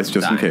 stabilize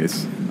just in Dying.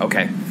 case,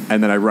 Okay.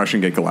 and then I rush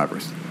and get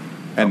Galabras.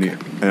 And Okay.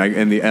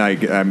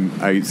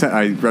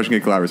 I rush and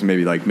get Galabras and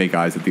maybe like make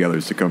eyes at the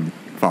others to come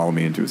follow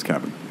me into his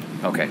cabin.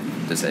 Okay.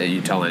 Does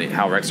you tell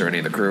Halrex or any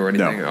of the crew or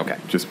anything? No, Okay.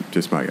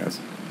 just my guys.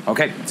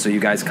 Okay. So you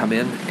guys come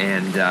in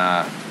and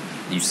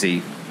you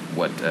see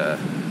what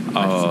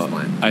Alexis is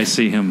playing. I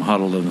see him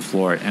huddled on the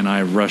floor, and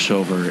I rush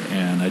over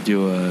and I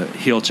do a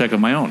heal check of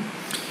my own.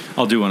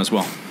 I'll do one as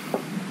well.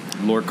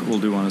 Lork will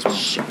do one as well.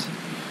 Shit.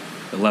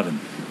 11.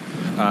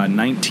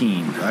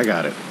 19. I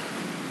got it.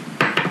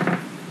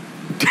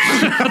 2.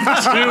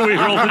 We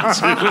rolled a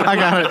 2. I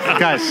got it,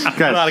 guys.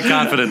 A lot of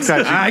confidence.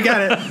 Guys, I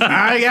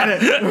got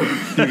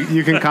it.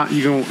 you can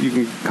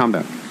calm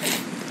down.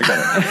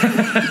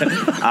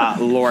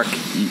 Lork,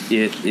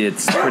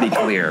 it's pretty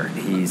clear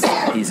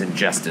he's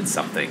ingested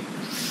something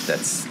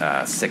that's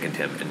sickened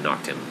him and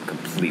knocked him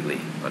completely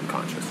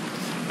unconscious.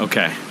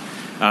 Okay.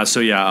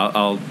 So yeah,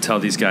 I'll tell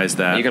these guys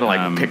that. You're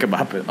gonna pick him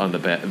up on the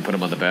bed and put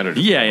him on the bed, or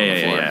just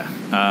Yeah.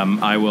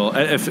 I will.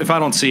 If I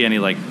don't see any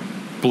like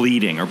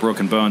bleeding or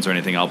broken bones or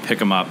anything, I'll pick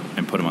him up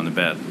and put him on the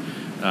bed.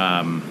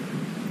 All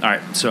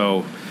right.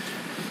 So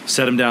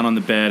set him down on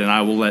the bed, and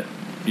I will let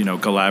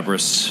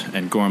Galabras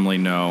and Gormley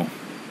know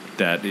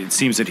that it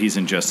seems that he's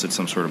ingested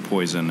some sort of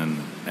poison,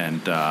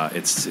 and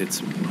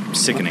it's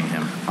sickening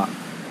him.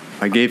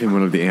 I gave him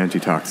one of the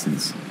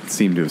antitoxins. It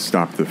seemed to have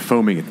stopped the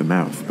foaming at the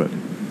mouth, but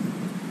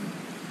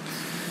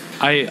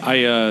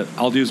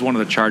I'll use one of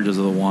the charges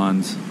of the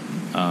wands.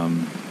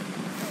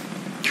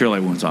 Cure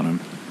light wounds on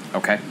him.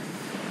 Okay.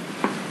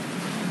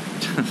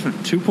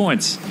 2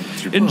 points.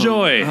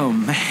 Enjoy. Oh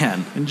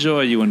man.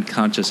 Enjoy, you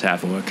unconscious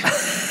half-orc.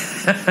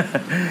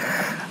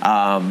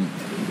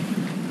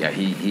 Yeah,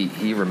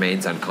 he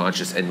remains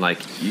unconscious, and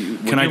like when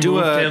Can I you do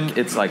moved a- him,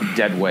 it's like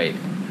dead weight.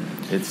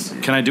 It's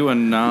Can I do a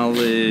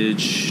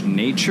knowledge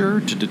nature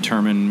to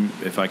determine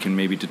if I can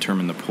maybe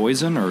determine the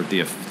poison or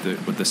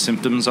what the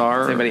symptoms are?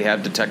 Does anybody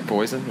have detect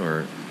poison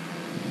or?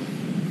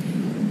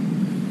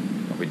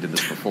 We did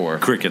this before.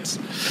 Crickets.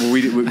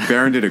 Well,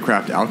 Baron did a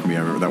craft alchemy. I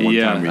remember that one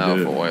Yeah. time we Oh,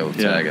 did for it. oil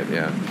Yeah. tag it,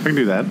 yeah. I can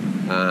do that.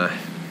 Not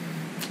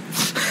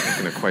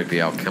gonna quite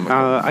be alchemical.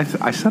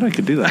 I said I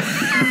could do that.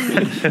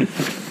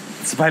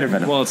 Spider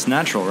venom. Well, it's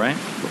natural, right?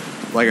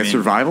 Like a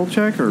survival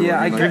check, or Yeah,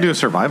 what? I I can do a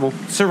survival.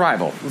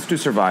 Survival. Let's do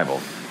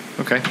survival.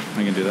 Okay,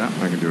 I can do that.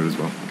 I can do it as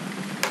well.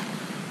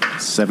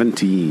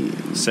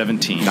 17.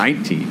 17.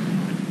 19.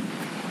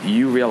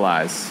 You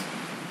realize,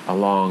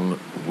 along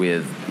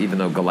with, even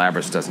though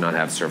Galabras does not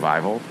have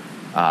survival,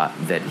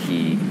 that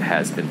he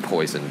has been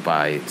poisoned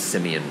by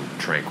simian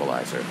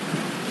tranquilizer.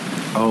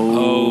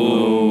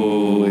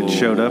 Oh, it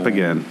showed up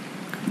again.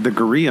 The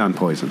Gurion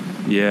poison.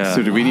 Yeah.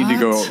 So do we need to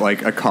go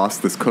like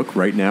accost this cook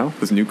right now?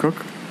 This new cook?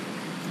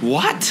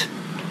 What?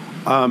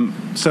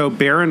 So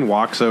Baron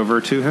walks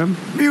over to him,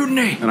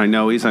 Mutiny! and I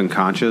know he's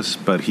unconscious,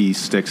 but he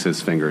sticks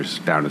his fingers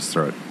down his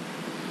throat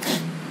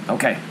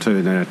Okay.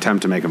 in an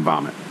attempt to make him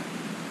vomit.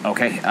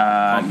 Okay.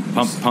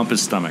 Pump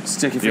his stomach.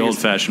 Stick your the fingers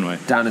old-fashioned way.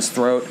 down his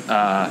throat,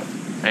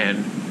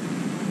 and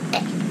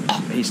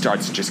he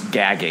starts just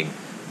gagging,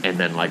 and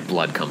then like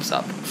blood comes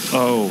up.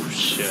 Oh,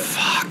 shit.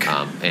 Fuck.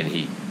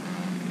 And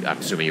I'm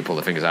assuming you pull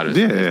the fingers out of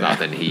Yeah. his mouth,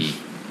 and he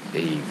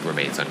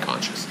remains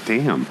unconscious.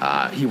 Damn.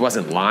 He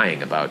wasn't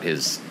lying about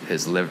his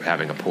liver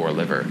having a poor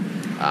liver,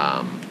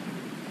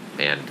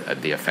 and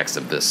the effects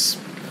of this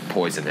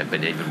poison have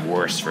been even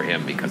worse for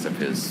him because of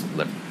his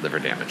liver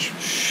damage.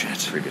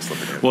 Shit. Previous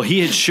liver damage. Well, he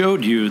had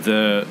showed you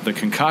the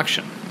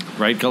concoction,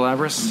 right,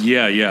 Galabras?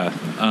 Yeah, yeah.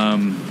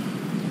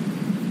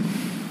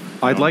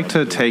 I'd like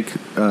to take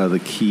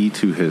the key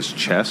to his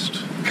chest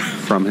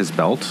from his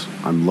belt.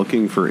 I'm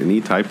looking for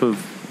any type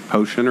of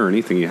potion or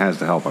anything he has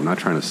to help. I'm not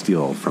trying to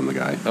steal from the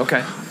guy.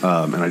 Okay.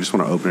 And I just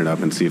want to open it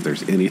up and see if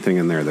there's anything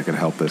in there that could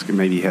help this.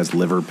 Maybe he has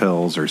liver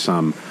pills or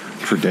some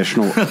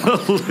traditional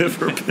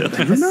Liver pills.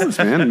 Who knows,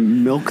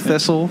 man? Milk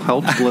thistle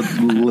helps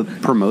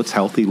promotes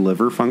healthy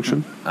liver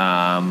function.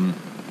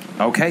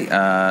 Okay.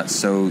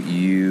 So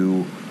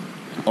you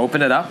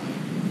open it up,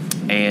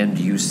 and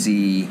you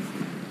see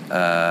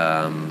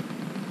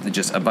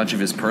just a bunch of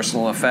his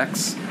personal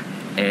effects.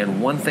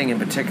 And one thing in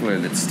particular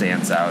that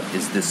stands out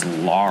is this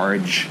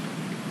large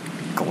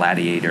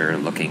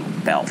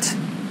gladiator-looking belt.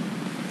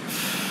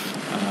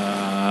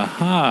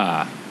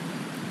 Aha.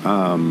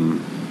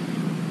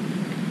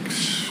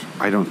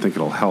 I don't think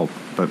it'll help,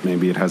 but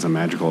maybe it has a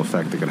magical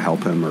effect that could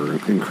help him or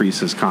increase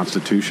his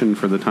constitution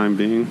for the time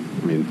being.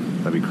 I mean,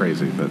 that'd be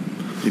crazy, but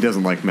He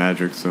doesn't like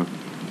magic, so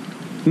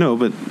no,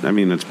 but I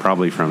mean, it's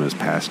probably from his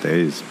past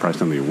days, probably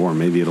something he wore.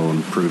 Maybe it'll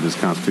improve his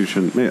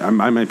constitution. I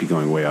might be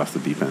going way off the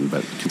deep end,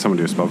 but can someone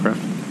do a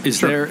spellcraft?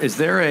 Is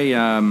there a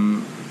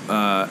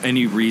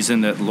any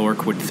reason that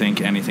Lork would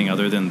think anything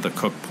other than the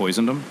cook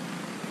poisoned him?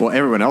 well,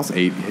 everyone else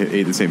ate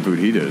the same food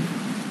he did.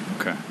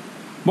 Okay.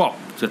 Well,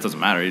 that doesn't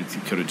matter. He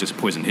could have just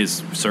poisoned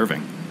his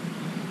serving.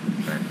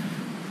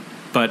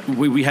 But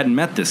we hadn't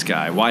met this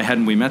guy. Why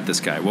hadn't we met this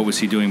guy? What was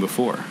he doing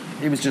before?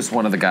 He was just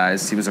one of the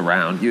guys. He was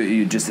around.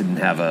 You just didn't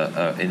have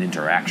an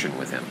interaction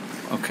with him.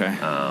 Okay.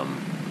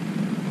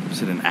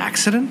 Was it an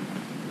accident?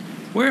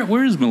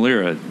 Where is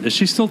Malira? Is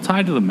she still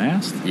tied to the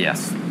mast?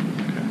 Yes.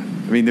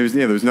 I mean,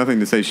 there's nothing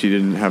to say she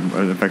didn't have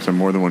an effect on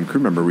more than one crew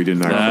member. We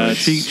didn't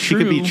actually. She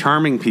could be true.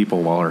 charming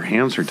people while her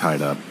hands are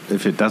tied up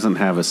if it doesn't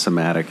have a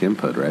somatic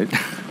input, right?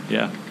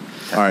 Yeah.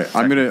 All right,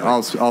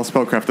 I'll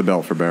spellcraft the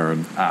belt for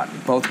Baron.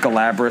 Both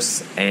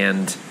Galabras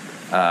and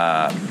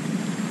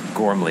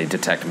Gormley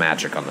detect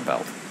magic on the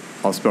belt.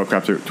 I'll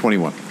spellcraft it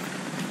 21.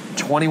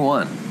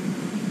 21.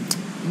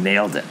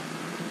 Nailed it.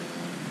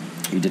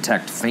 You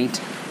detect faint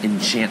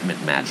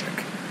enchantment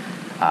magic.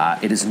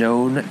 It is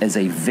known as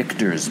a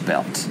victor's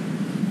belt.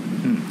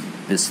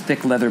 This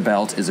thick leather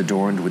belt is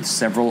adorned with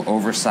several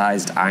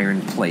oversized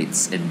iron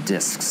plates and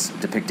discs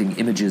depicting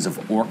images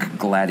of orc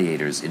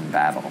gladiators in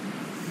battle.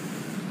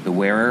 The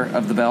wearer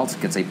of the belt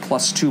gets a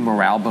 +2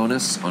 morale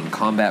bonus on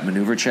combat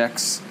maneuver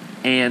checks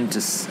and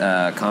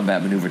to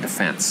combat maneuver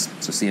defense,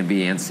 so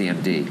CMB and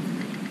CMD.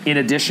 In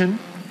addition,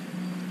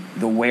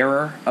 the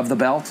wearer of the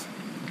belt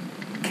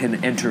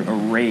can enter a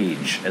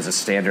rage as a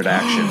standard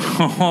action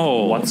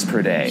once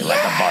per day, like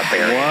a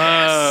barbarian.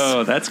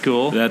 Whoa, that's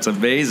cool. That's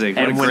amazing.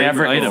 What And a great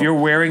whenever, item. if you're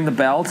wearing the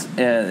belt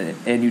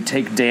and you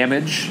take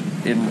damage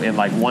in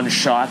like one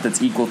shot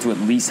that's equal to at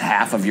least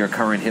half of your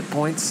current hit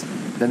points,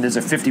 then there's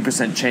a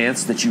 50%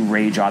 chance that you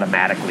rage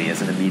automatically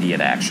as an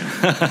immediate action.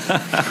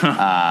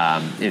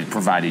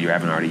 Provided you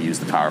haven't already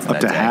used the power for Up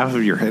that to day. half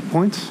of your hit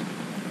points?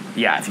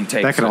 Yeah, if you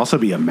take That could also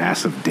be a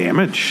massive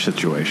damage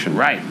situation.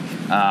 right.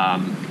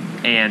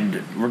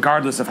 And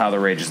regardless of how the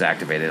rage is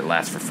activated, it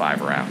lasts for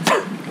 5 rounds.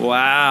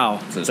 Wow.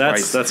 So it's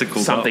probably That's a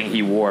cool something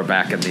he wore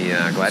back in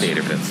the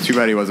gladiator pits. Too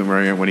bad he wasn't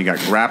wearing it when he got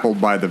grappled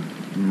by the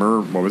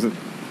what was it?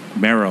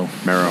 Marrow.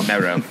 Marrow.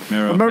 Marrow.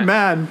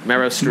 Merman.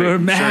 Marrow Street. Sure,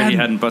 he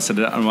hadn't busted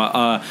it out.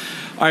 All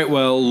right,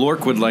 well,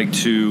 Lork would like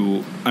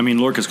to... I mean,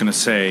 Lork is going to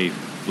say,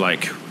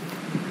 like,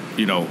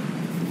 you know,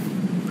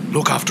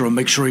 look after him,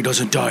 make sure he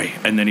doesn't die.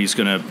 And then he's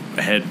going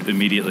to head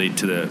immediately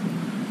to the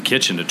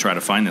kitchen to try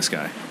to find this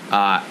guy.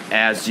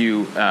 As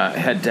you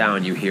head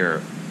down, you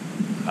hear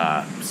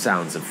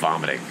sounds of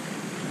vomiting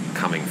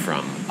coming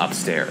from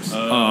upstairs.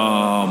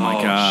 Oh,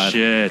 my God.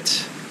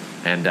 Shit.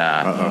 And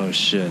Oh,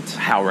 shit.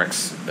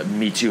 Halrix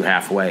meets you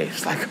halfway.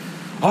 It's like,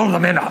 all the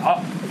men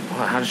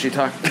how does she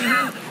talk?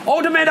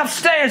 All the men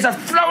upstairs are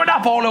throwing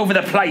up all over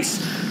the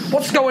place.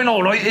 What's going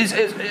on?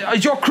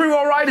 Is your crew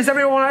all right? Is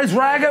everyone else?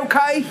 Rag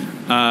okay?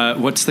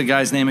 What's the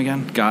guy's name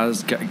again?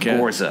 Gorza.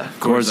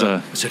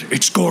 I said,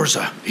 it's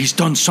Gorza. He's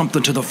done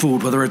something to the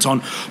food, whether it's on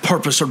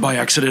purpose or by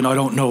accident, I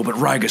don't know, but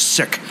Rag is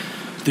sick.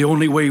 The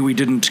only way we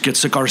didn't get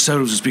sick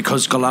ourselves is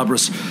because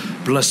Galabras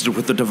blessed it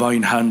with the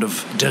divine hand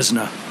of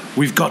Desna.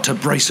 We've got to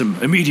brace him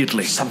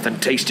immediately. Something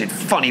tasted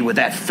funny with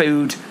that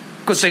food.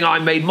 Good thing I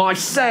made my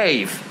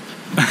save.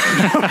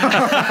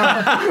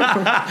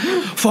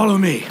 Follow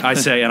me, I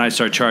say, and I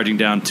start charging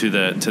down to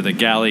the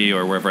galley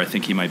or wherever I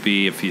think he might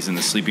be, if he's in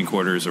the sleeping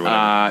quarters or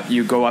whatever.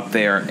 You go up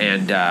there,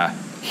 and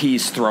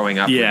he's throwing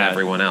up with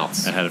everyone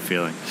else. I had a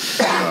feeling.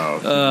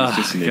 Oh,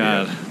 just an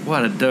God, idiot.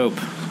 what a dope.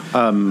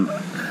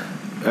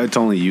 It's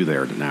only you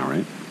there now,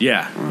 right?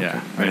 Yeah, Okay.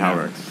 yeah. And I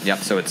know. Halrix. Yep,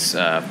 so it's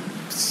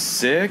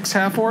 6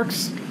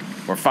 half-orcs?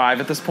 Or 5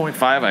 at this point?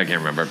 5? I can't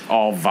remember.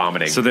 All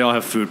vomiting. So they all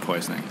have food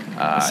poisoning,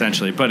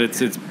 essentially, but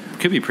it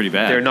could be pretty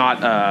bad. They're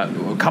not...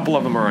 a couple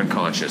of them are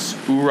unconscious.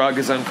 Urug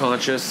is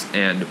unconscious,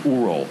 and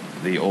Urul,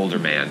 the older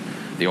man,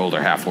 the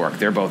older half-orc,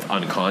 they're both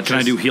unconscious. Can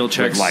I do heal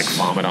checks? With, like,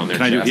 vomit on their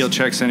Can I chest. do heal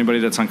checks to anybody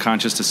that's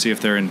unconscious to see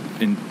if they're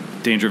in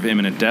danger of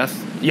imminent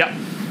death? Yep.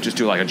 Just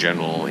do like a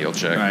general heal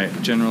check. All right,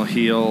 general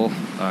heal,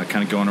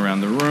 kind of going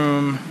around the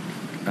room.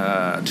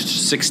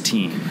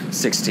 16.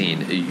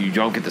 16. You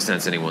don't get the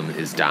sense anyone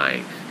is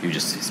dying. You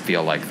just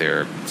feel like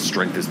their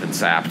strength has been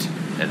sapped,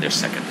 and they're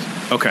sickened.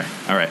 Okay,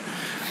 all right.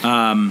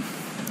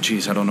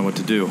 Geez, I don't know what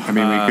to do. I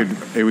mean,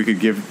 we could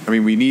give. I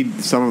mean, we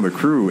need some of the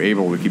crew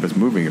able to keep us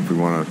moving if we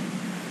want to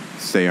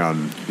stay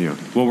on.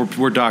 Well,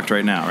 we're docked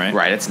right now, right?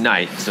 Right, it's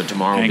night, so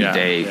tomorrow will be Yeah.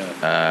 day.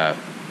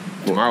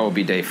 Tomorrow will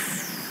be day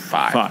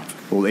 5.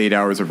 5. Will 8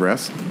 hours of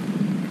rest,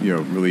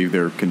 relieve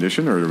their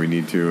condition, or do we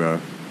need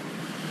to?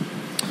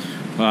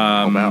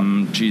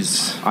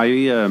 Geez.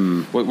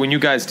 When you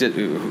guys did,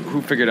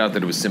 who figured out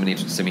that it was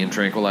simian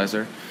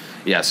tranquilizer?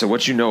 Yeah, so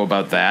what you know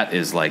about that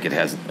is like it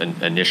has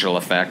an initial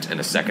effect and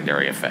a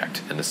secondary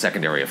effect. And the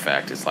secondary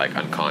effect is like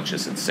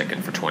unconscious and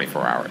sickened for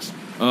 24 hours.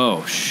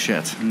 Oh,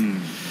 shit.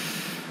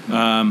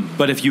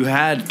 But if you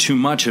had too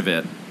much of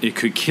it, it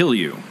could kill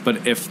you.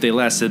 But if they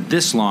lasted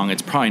this long,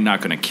 it's probably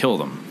not going to kill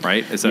them,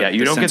 right? Is that Yeah,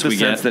 you don't get the we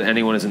sense that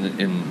anyone is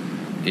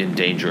in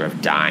danger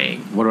of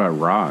dying. What about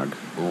Rog?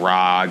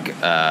 Rog,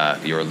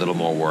 you're a little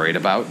more worried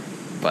about,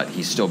 but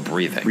he's still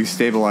breathing. We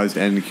stabilized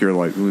and cure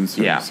light wounds,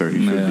 Yeah. so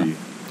he should be.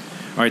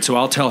 All right, so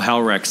I'll tell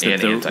Halrex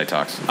that and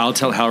antitoxin. I'll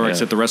tell Halrex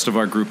that the rest of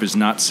our group is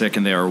not sick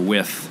and they are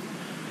with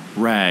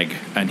Rag,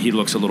 and he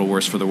looks a little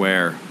worse for the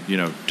wear.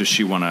 Does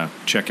she want to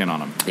check in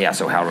on him? Yeah,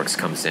 so Halrix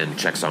comes in,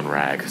 checks on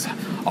Rag.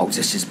 Oh,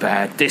 this is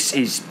bad. This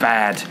is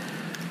bad.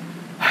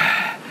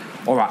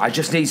 All right, I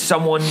just need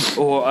someone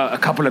or a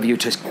couple of you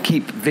to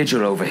keep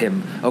vigil over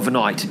him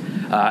overnight.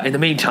 In the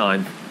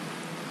meantime,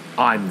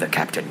 I'm the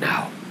captain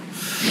now.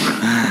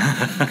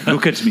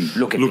 Look at me.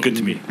 Look at me. Look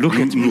at me. Look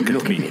at me.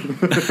 Look at me.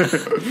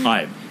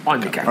 I'm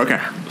the captain.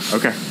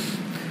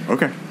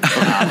 Okay.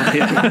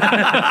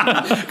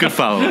 Good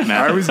follow-up,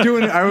 Matt. I was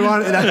doing it. I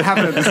wanted that to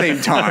happen at the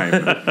same time.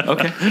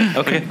 Okay.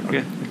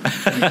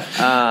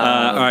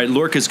 All right,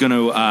 Lork is going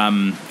to...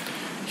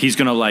 he's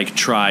going to, like,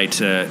 try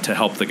to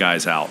help the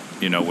guys out,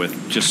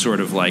 with just sort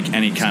of, like,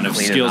 any kind of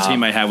cleaning skills he up.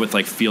 might have with,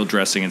 like, field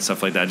dressing and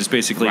stuff like that. Just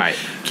basically Right.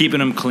 keeping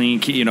them clean,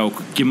 give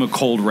them a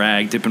cold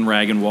rag, dipping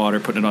rag in water,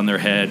 putting it on their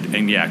head,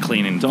 and,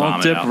 cleaning Don't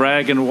vomit dip out.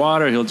 rag in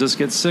water. He'll just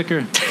get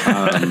sicker.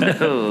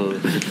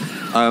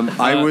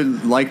 I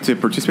would like to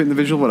participate in the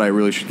vigil, but I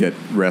really should get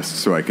rest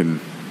so I can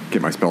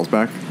get my spells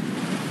back.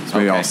 So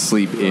maybe Okay. I'll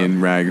sleep in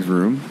Rag's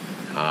room.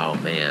 Oh,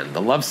 man.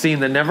 The love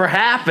scene that never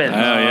happened. Oh,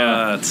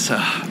 yeah. It's,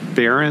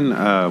 Baron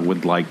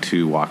would like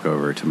to walk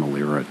over to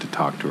Malira to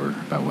talk to her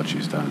about what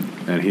she's done,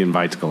 and he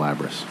invites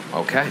Galabras.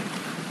 Okay.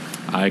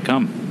 I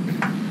come.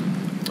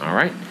 All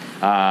right.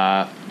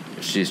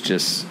 She's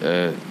just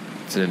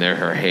sitting there.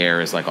 Her hair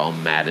is like all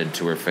matted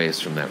to her face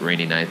from that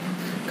rainy night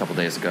a couple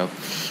days ago,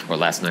 or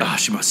last night. oh,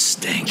 she must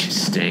stink. She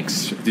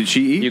stinks. Did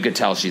she eat? You could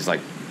tell she's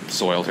like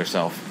soiled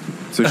herself.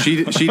 So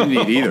she didn't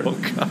eat either.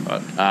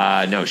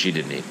 No, she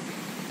didn't eat.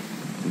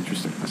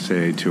 Interesting. I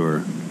say to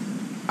her,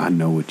 I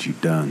know what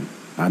you've done.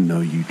 I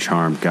know you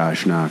charmed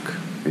Gashnak,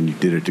 and you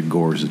did it to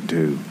Gorza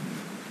too.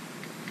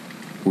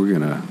 You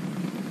gonna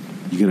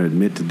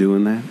admit to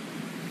doing that?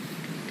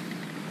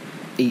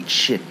 Eat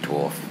shit,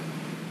 dwarf.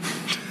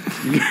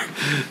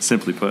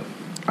 Simply put.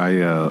 I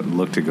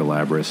look to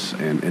Galabras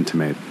and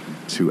intimate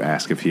to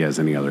ask if he has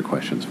any other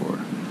questions for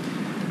her.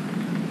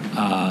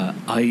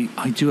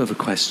 I do have a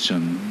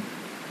question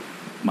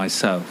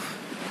myself.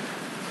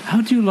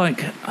 How do you like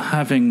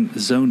having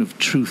Zone of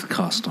Truth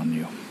cast on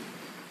you?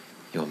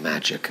 Your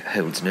magic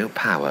holds no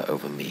power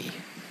over me.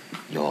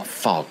 Your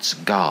false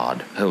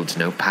god holds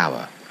no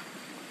power.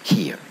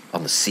 Here,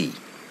 on the sea.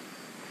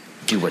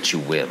 Do what you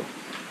will.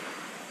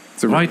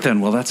 So Right then,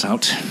 well, that's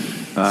out.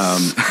 I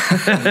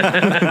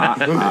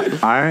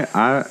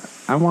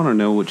want to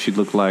know what she'd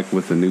look like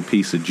with a new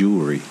piece of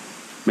jewelry.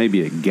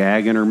 Maybe a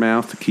gag in her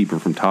mouth to keep her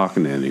from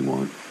talking to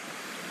anyone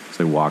as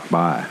they walk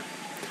by.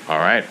 All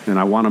right. And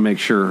I want to make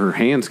sure her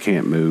hands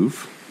can't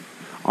move.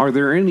 Are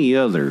there any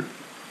other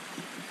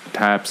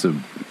types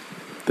of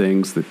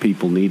things that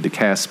people need to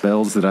cast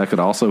spells that I could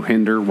also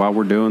hinder while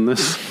we're doing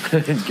this?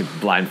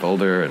 Blindfold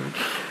her and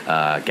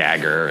gag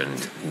her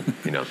and,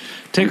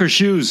 Take her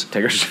shoes.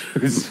 take her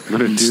shoes. I'm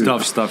gonna do,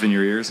 Stuff in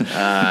your ears.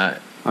 I'm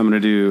going to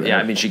do... Yeah,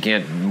 I mean, she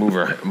can't move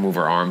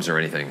her arms or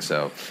anything,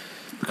 so...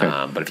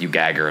 Okay. But if you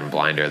gag her and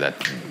blind her,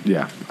 that...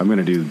 Yeah, I'm going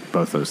to do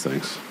both those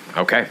things.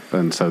 Okay.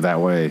 And so that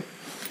way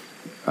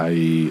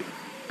I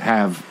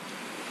have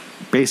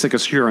basic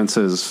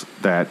assurances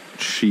that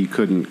she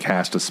couldn't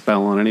cast a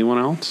spell on anyone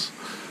else,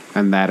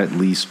 and that at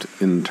least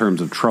in terms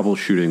of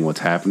troubleshooting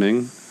what's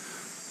happening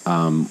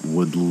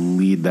would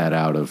lead that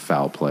out of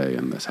foul play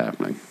in this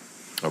happening.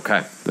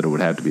 Okay. That it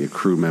would have to be a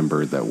crew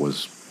member that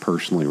was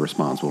personally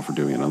responsible for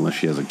doing it, unless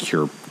she has a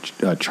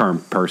charm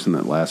person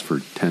that lasts for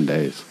 10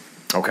 days.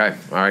 Okay.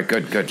 All right,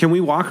 good. Can we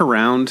walk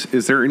around?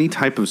 Is there any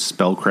type of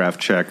spellcraft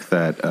check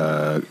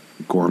that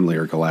Gormley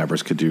or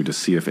Galabras could do to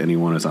see if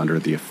anyone is under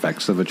the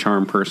effects of a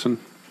charm person?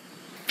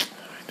 I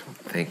don't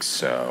think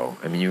so.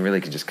 I mean, you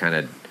really could just kind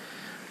of...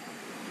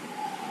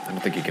 I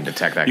don't think you can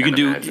detect that You kind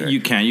can of do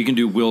magic. you can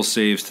do will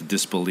saves to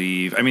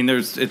disbelieve. I mean,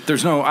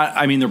 there's no.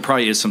 I mean, there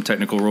probably is some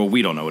technical rule.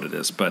 We don't know what it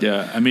is, but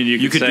Yeah, I mean,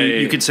 you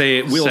could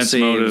say will sense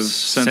saves, motive,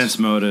 sense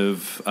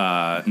motive,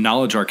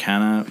 knowledge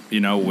arcana.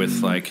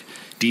 With like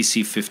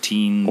DC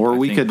 15, Or I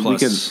we think, could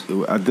plus,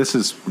 this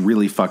is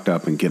really fucked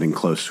up and getting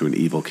close to an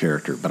evil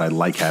character, but I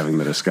like having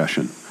the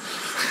discussion.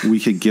 We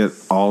could get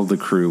all the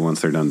crew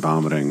once they're done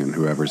vomiting and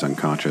whoever's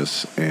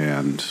unconscious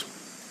and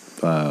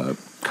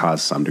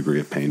cause some degree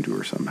of pain to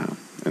her somehow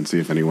and see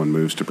if anyone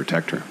moves to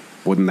protect her.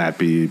 Wouldn't that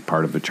be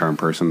part of the charm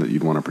person that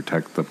you'd want to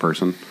protect the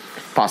person?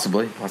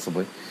 Possibly.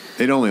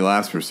 It only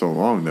lasts for so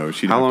long, though.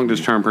 How long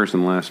does charm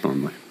person last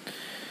normally?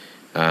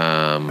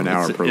 An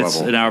hour per It's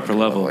level. an hour per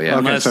level. Yeah.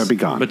 Okay, so it'd be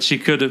gone. But she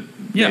could have,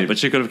 but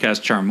she could have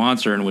cast Charm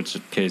Monster, in which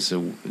case,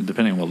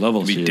 depending on what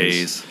level be she days.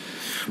 is,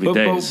 it'd be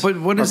days.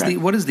 But what is Okay.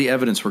 what is the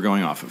evidence we're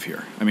going off of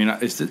here? I mean, I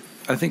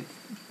think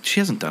she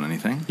hasn't done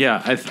anything.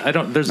 Yeah, I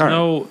don't. There's All right,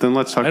 no. then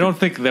let's talk I don't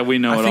think that we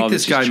know I at think all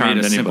this that she's guy charmed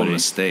made a simple anybody.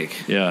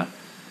 mistake Yeah.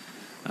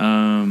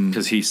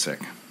 because he's sick.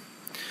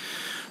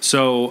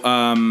 So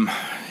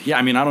yeah,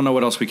 I mean, I don't know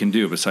what else we can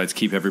do besides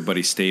keep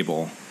everybody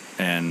stable.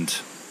 And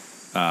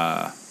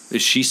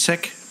is she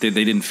sick? They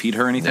didn't feed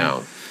her anything.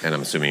 No. And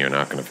I'm assuming you're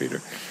not going to feed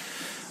her.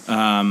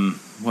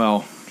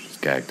 Well, She's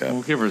gagged up.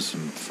 We'll give her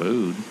some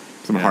food.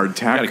 Some got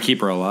hardtack. to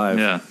keep her alive.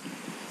 Yeah.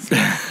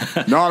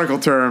 Nautical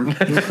term.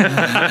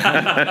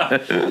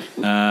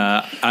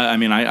 I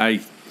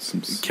mean,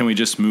 can we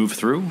just move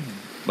through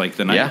like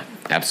the night? Yeah,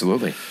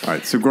 absolutely. All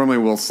right, so Gormley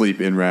will sleep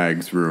in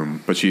Rag's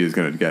room, but she is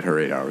going to get her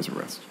 8 hours of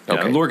rest. Yeah,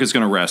 Okay. Lorca's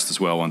going to rest as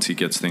well once he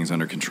gets things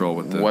under control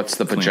with the. What's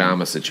the cleaning.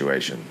 pajama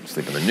situation?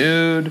 Sleep in the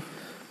nude?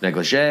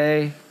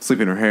 Negligee? Sleep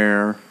in her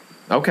hair.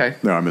 Okay.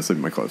 No, I'm going to sleep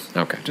in my clothes.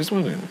 Okay. Just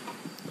wondering.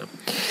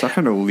 Stop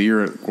trying to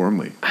leer at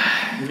Gormley.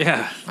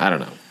 Yeah. I don't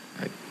know.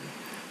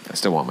 I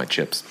still want my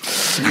chips.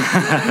 All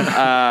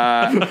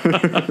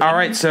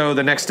right, so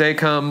the next day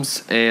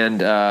comes, and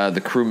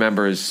the crew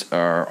members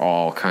are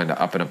all kind of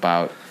up and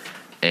about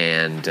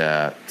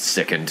and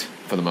sickened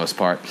for the most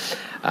part.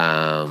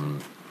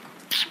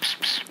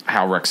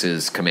 Halrex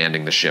is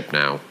commanding the ship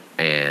now,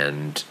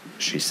 and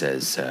she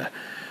says,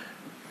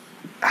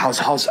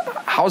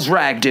 "How's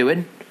Rag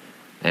doing?"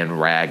 And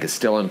Rag is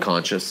still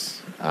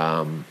unconscious.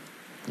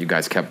 You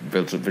guys kept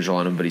vigil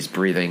on him, but he's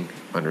breathing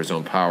under his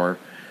own power.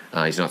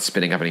 He's not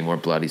spitting up any more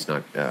blood. He's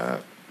not,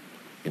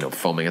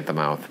 foaming at the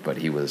mouth. But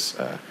he was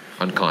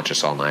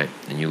unconscious all night,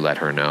 and you let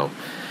her know.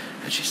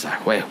 And she's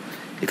like, "Well,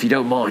 if you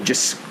don't mind,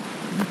 just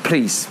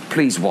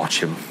please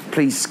watch him.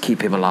 Please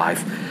keep him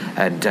alive,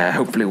 and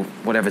hopefully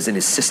whatever's in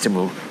his system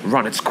will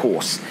run its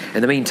course.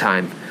 In the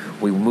meantime,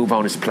 we will move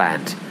on as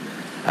planned.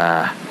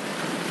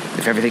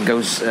 If everything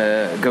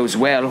goes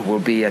well, we'll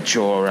be at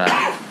your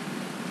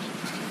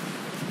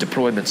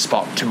deployment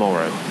spot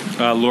tomorrow."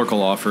 Lorca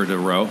offered a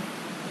row,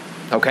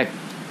 Okay.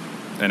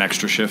 an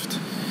extra shift.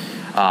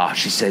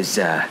 She says,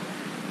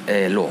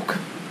 "Look,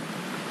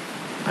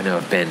 I know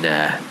I've been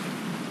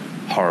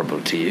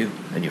horrible to you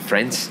and your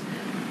friends,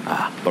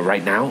 but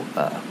right now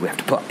we have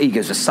to put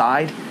egos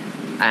aside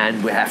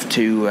and we have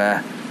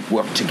to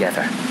work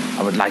together.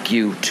 I would like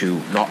you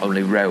to not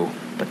only row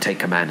but take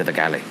command of the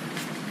galley.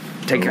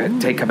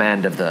 Take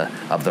command of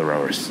the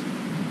rowers."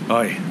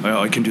 Aye,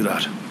 I can do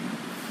that.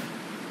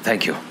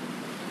 Thank you.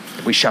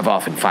 We shove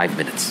off in 5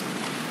 minutes.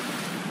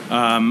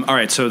 All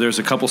right, so there's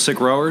a couple sick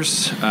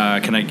rowers.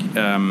 Can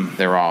I?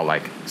 They're all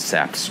like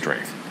sapped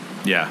strength.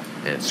 Yeah.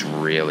 And it's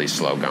really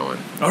slow going.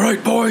 All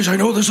right, boys, I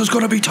know this is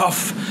going to be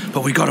tough,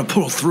 but we got to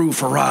pull through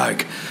for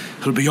Rag.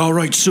 He'll be all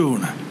right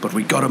soon, but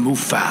we got to move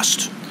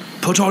fast.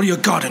 Put all you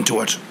got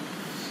into it.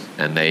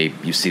 And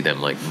you see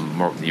them like,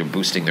 you're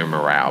boosting their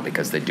morale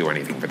because they do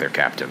anything for their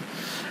captain.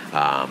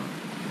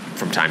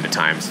 From time to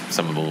time,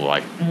 some of them will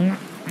like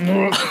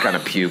kind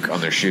of puke on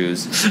their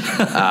shoes,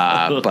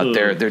 but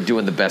they're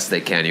doing the best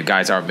they can. You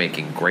guys are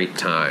making great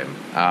time.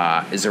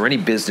 Is there any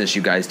business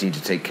you guys need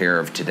to take care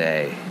of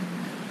today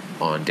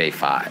on day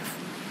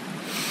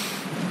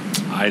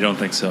 5? I don't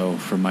think so,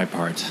 for my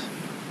part.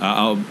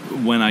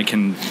 When I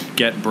can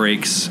get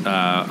breaks,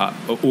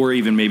 or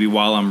even maybe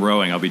while I'm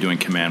rowing, I'll be doing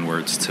command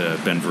words to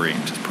Ben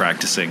Vereen, just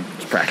practicing.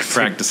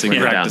 Practicing.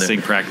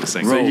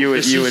 So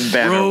you and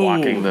Ben are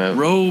walking the...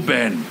 Row,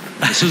 Ben.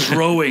 This is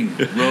rowing.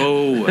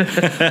 Row.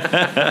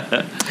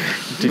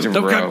 Teach him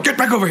row. Get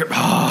back over here.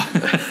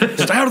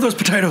 Stay out of those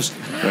potatoes.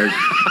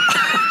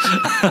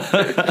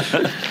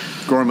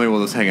 Gormley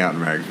will just hang out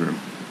in Rag's room.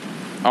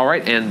 All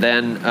right, and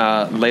then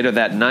later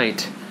that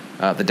night,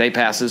 the day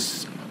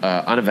passes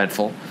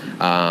uneventful,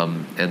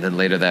 and then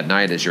later that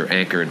night, as you're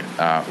anchored,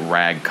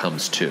 Rag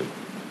comes to.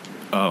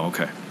 Oh,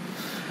 okay.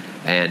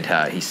 And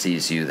he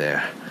sees you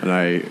there.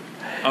 And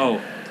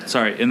Oh,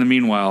 sorry. In the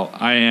meanwhile,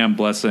 I am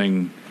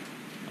blessing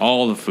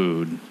all the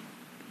food,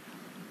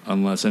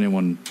 unless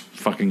anyone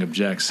fucking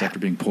objects after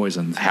being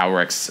poisoned.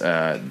 Halrex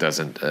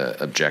doesn't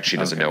object. She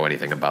doesn't know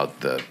anything about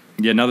the...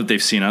 Yeah, now that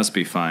they've seen us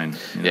be fine.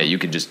 Yeah, you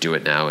can just do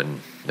it now, and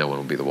no one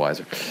will be the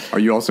wiser. Are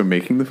you also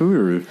making the food,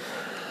 or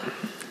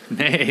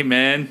Hey,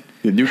 man.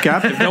 a new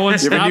captain? No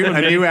one's You have stopping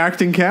a me. new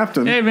acting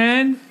captain. Hey,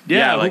 man.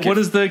 Yeah, like what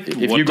if- is the...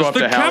 if what you go does up the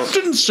to Hal-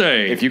 captain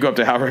say? If you go up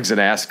to Halrex and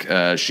ask,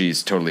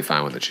 she's totally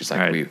fine with it. She's like,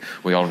 All right.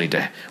 we all need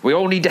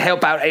to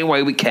help out any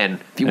way we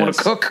can. If you want Yes.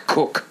 to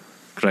cook.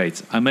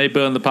 Great. I may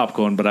burn the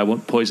popcorn, but I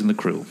won't poison the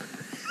crew.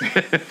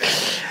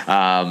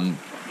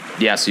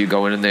 Yeah, so you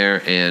go in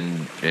there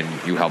and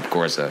you help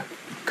Gorza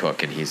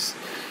cook, and he's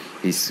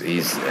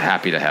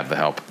happy to have the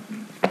help.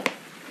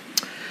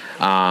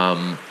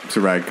 So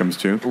Rag comes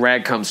too.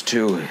 Rag comes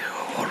too.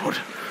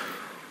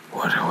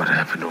 What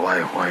happened?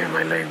 Why am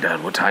I laying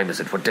down? What time is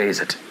it? What day is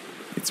it?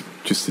 It's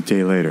just a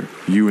day later.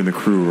 You and the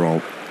crew are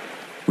all,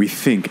 we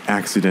think,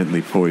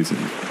 accidentally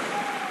poisoned.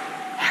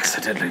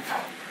 Accidentally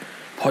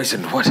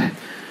poisoned. What?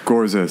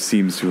 Gorza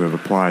seems to have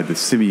applied the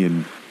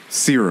simian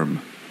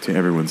serum to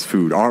everyone's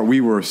food.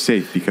 We were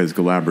safe because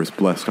Galabras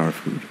blessed our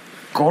food.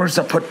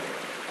 Gorza put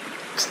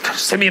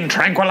simian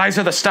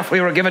tranquilizer, the stuff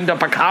we were given to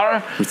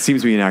Bakara? It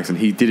seems to be an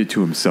accident. He did it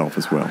to himself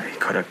as well. He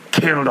could have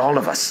killed all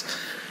of us.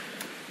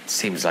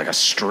 Seems like a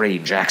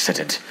strange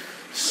accident.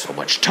 So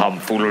much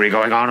tomfoolery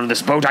going on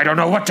this boat. I don't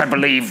know what to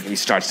believe. He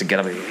starts to get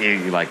up. He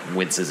like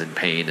winces in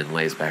pain and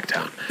lays back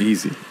down.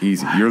 Easy.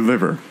 Your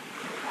liver,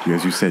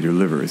 as you said, your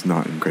liver is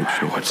not in great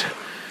shape. What?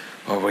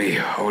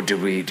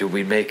 Did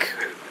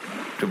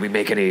we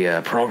make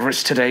any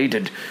progress today?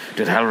 Did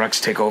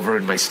Halrex take over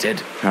in my stead?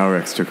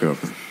 Halrex took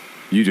over.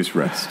 You just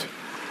rest.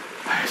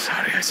 I'm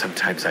sorry.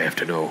 Sometimes I have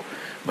to know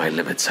my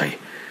limits. I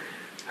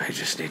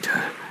just need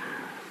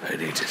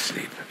to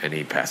sleep. And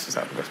he passes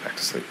out and goes back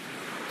to sleep.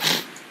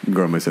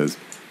 Gormley says,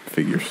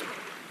 figures.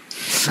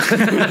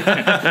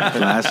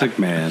 Classic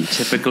man.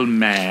 Typical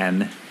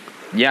man.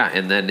 Yeah,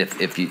 and then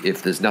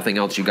if there's nothing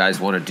else you guys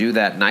want to do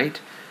that night,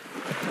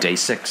 day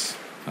 6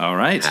 All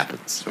right.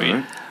 happens.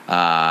 Sweet.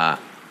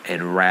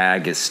 And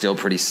Rag is still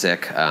pretty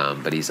sick,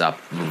 but he's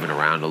up, moving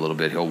around a little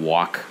bit. He'll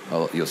walk.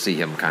 You'll see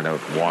him kind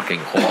of walking,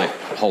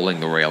 holding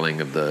the railing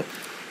of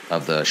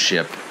the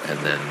ship, and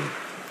then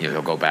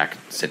he'll go back,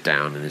 sit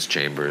down in his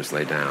chambers,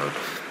 lay down.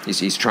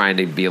 He's trying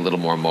to be a little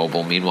more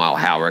mobile. Meanwhile,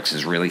 Halrex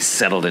is really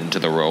settled into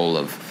the role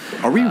of...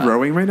 Are we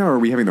rowing right now, or are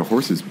we having the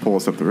horses pull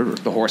us up the river?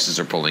 The horses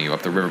are pulling you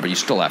up the river, but you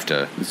still have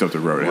to You still have to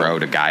row it. row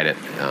to guide it.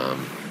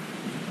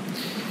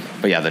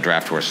 But yeah, the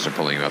draft horses are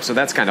pulling you up. So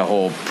that's kind of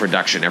whole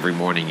production. Every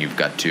morning you've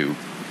got to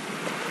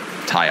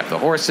tie up the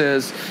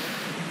horses,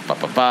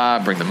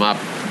 bring them up.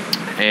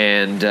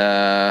 And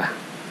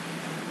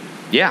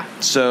yeah,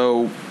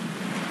 so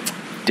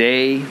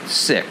day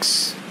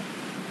 6,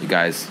 you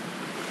guys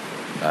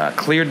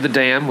cleared the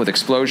dam with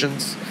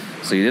explosions,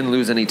 so you didn't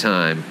lose any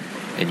time.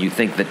 And you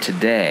think that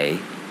today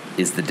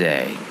is the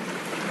day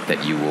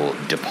that you will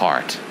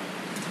depart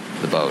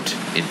the boat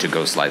into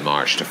Ghostlight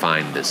Marsh to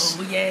find this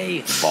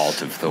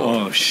vault of Thor.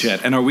 Oh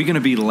shit! And are we going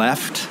to be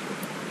left?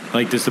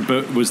 Like, does the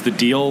boat? Was the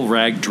deal?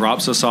 Rag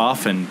drops us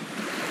off, and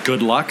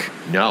good luck.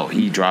 No,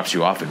 he drops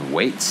you off and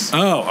waits.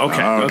 Oh,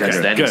 okay. Because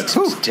Okay, then good.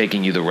 he's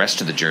taking you the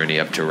rest of the journey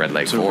up to Red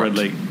Lake So Fort. Red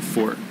Lake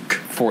Fort.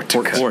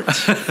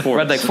 Fortica.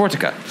 Red Lake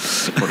Fortica.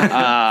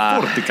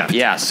 Fortica.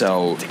 Yeah,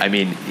 so, I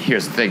mean,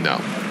 here's the thing,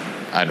 though.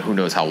 And who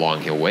knows how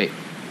long he'll wait.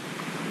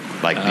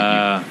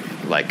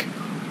 Like,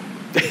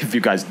 if you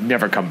guys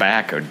never come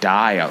back or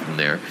die out in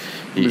there,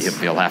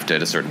 he'll have to,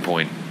 at a certain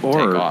point, take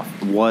Or off.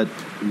 what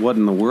what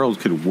in the world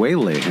could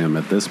waylay him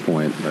at this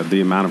point?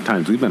 The amount of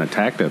times we've been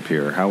attacked up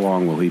here, how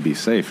long will he be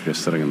safe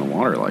just sitting in the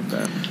water like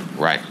that?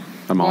 Right.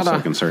 I'm also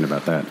concerned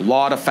about that.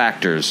 Lot of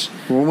factors,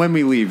 Well, when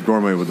we leave,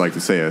 Gormley would like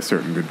to say a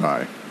certain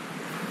goodbye.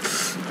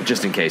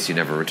 just in case you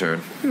never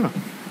return.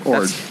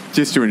 Or That's-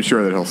 just to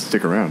ensure that he'll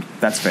stick around.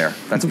 That's fair.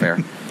 That's fair.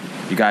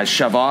 You guys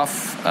shove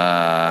off.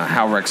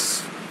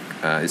 Halrex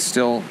is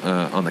still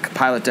on the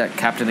pilot deck,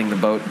 captaining the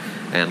boat.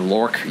 And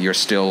Lork, you're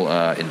still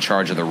in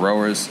charge of the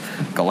rowers.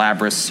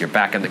 Galabras, you're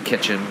back in the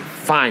kitchen.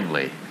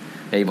 Finally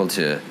able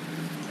to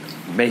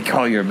make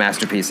all your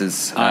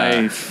masterpieces.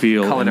 I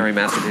feel culinary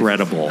masterpieces.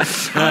 incredible.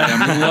 I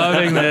am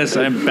loving this.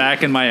 I'm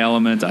back in my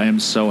element. I am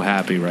so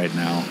happy right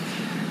now.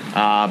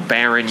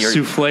 Baron, you're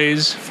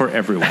Souffles for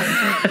everyone.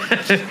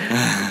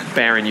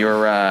 Baron.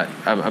 You're.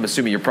 I'm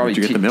assuming you're probably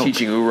Did you get the milk?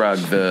 teaching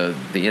Urug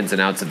the ins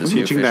and outs of the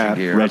Teaching spearfishing that,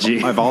 gear.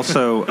 Reggie. I've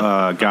also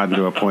gotten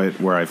to a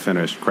point where I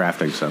finished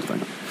crafting something.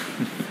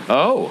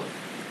 Oh,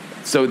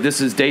 so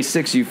this is day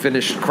 6. You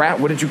finished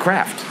craft. What did you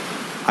craft?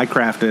 I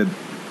crafted,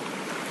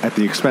 at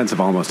the expense of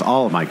almost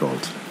all of my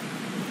gold,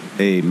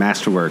 a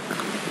masterwork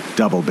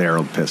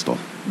double-barreled pistol.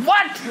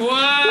 What?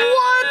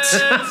 What?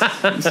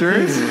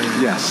 Serious?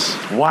 Yes.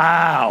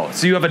 Wow.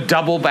 So you have a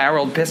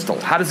double-barreled pistol.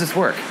 How does this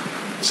work?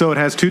 So it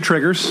has 2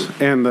 triggers,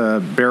 and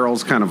the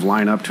barrels kind of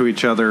line up to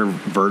each other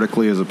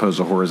vertically as opposed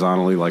to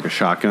horizontally like a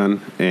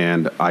shotgun,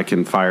 and I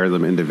can fire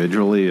them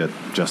individually at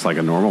just like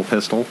a normal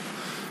pistol,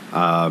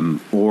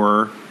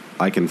 or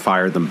I can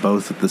fire them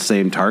both at the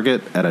same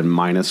target at a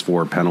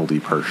 -4 penalty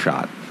per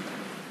shot.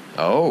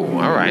 Oh,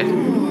 all right.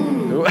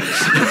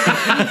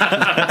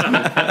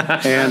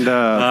 And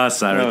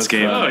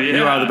Sirenscape. Oh, yeah.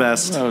 You are the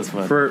best. That was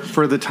fun.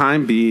 for the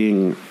time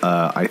being,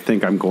 I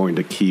think I'm going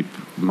to keep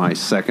my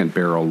second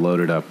barrel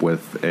loaded up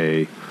with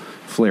a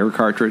flare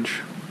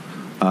cartridge.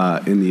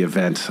 In the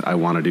event I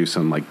want to do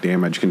some like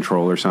damage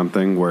control or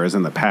something, whereas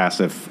in the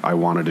past, if I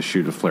wanted to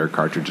shoot a flare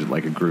cartridge at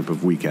like a group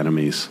of weak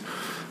enemies,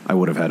 I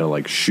would have had to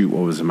like shoot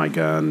what was in my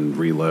gun,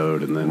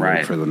 reload, and then Right.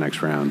 wait for the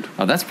next round.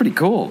 Oh, that's pretty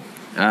cool.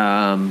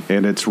 And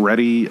it's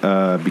ready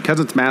because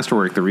it's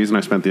masterwork. The reason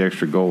I spent the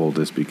extra gold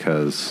is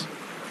because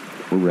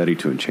we're ready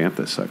to enchant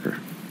this sucker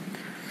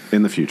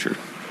in the future.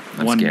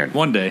 I'm scared.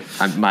 One day.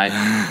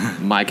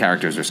 My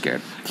characters are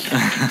scared.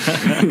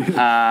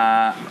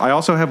 I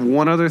also have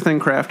one other thing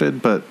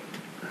crafted, but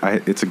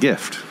it's a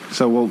gift.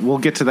 So we'll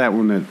get to that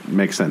when it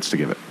makes sense to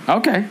give it.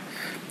 Okay.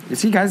 You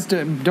see, guys,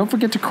 don't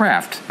forget to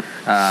craft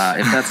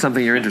if that's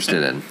something you're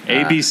interested in.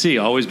 ABC,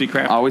 always be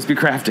crafty. Always be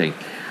crafting.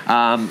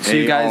 So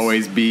you guys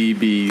always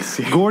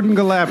BBC. Gordon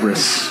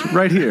Galabras,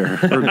 right here.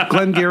 Or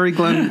Glengarry,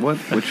 what?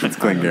 Which It's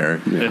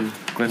Glengarry. Yeah.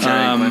 Glen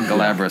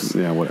Galabras.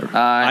 Yeah, whatever.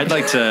 I'd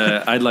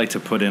like to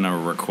put in a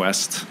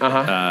request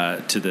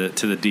to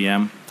the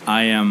DM.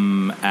 I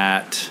am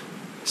at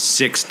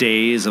 6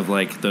 days of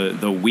like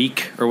the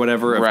week or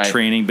whatever of Right.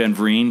 training Ben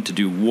Vereen to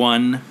do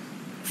one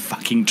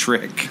fucking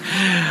trick,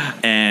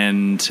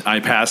 and I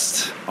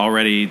passed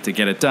already to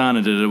get it done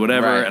and did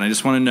whatever. Right. And I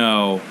just want to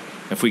know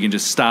if we can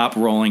just stop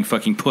rolling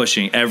fucking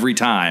pushing every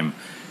time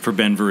for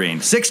Ben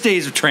Vereen. 6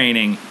 days of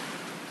training.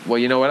 Well,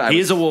 you know what? He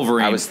is a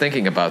Wolverine. I was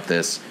thinking about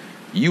this.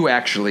 You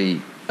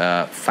actually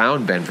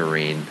found Ben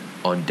Vereen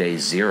on day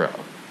 0.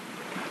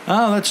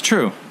 Oh, that's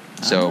true.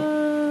 So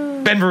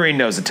Ben Vereen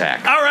knows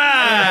attack. All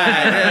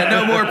right,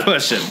 no more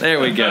pushing. There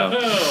we go.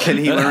 Can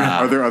he learn?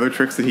 Are there other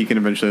tricks that he can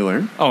eventually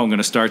learn? Oh, I'm going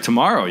to start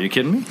tomorrow. Are you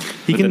kidding me?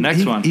 He With can the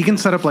next one. He can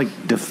set up like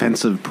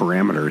defensive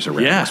parameters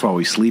around Yeah. us while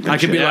we sleep. And I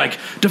could be shit. like,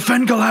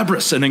 defend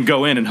Galabras, and then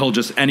go in, and he'll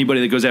just,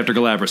 anybody that goes after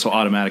Galabras will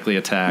automatically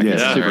attack. Yeah,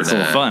 It's yeah. super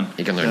cool. Fun.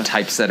 You can learn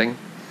typesetting.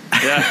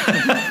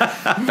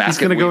 he's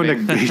gonna go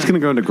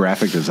into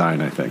graphic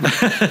design. I think.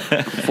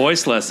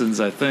 Voice lessons,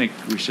 I think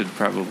we should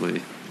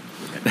probably.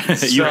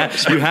 You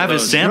have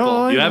his sample.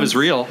 No, I You have know. his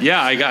reel.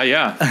 Yeah,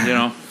 you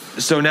know.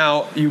 So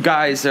now you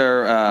guys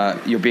are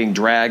you're being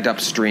dragged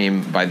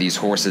upstream by these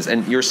horses,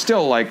 and you're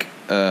still like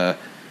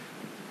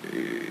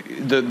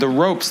the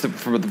ropes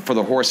for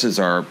the horses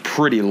are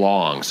pretty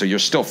long, so you're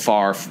still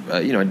far,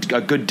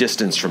 a good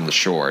distance from the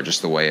shore,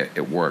 just the way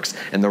it works.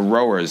 And the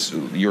rowers,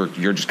 you're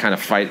just kind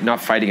of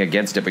not fighting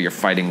against it, but you're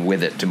fighting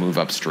with it to move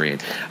upstream.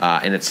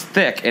 And it's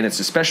thick, and it's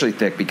especially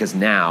thick because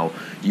now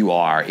you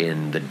are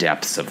in the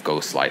depths of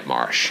Ghostlight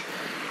Marsh.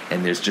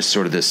 And there's just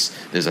sort of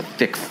there's a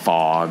thick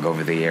fog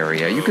over the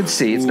area. You can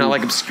see, it's not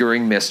like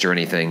obscuring mist or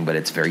anything, but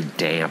it's very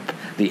damp.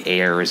 The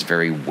air is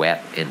very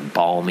wet and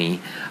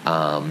balmy.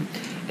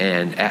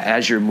 And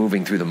as you're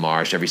moving through the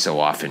marsh, every so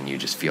often you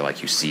just feel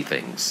like you see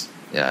things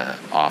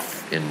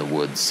off in the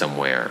woods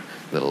somewhere,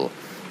 little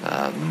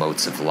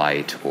motes of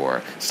light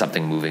or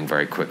something moving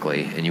very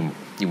quickly. And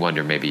you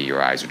wonder maybe your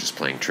eyes are just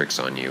playing tricks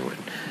on you, and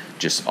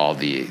just all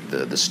the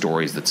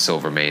stories that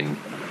Silvermane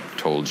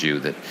told you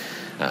that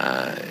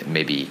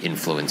maybe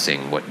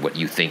influencing what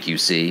you think you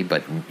see,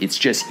 but it's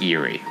just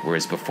eerie.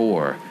 Whereas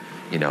before,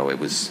 it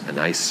was a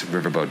nice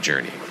riverboat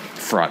journey,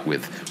 fraught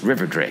with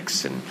river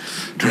drakes and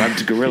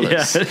drugged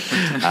gorillas. It's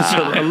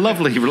a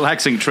lovely,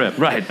 relaxing trip.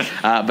 Right.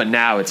 But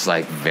now it's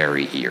like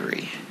very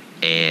eerie.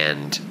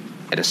 And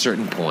at a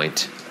certain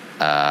point,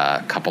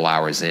 a couple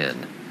hours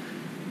in,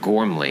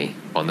 Gormley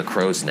on the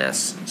crow's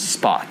nest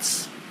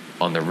spots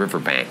on the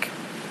riverbank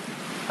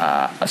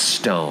a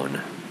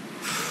stone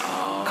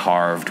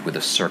carved with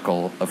a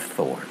circle of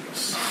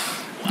thorns.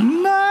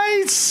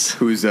 Nice.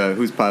 Who's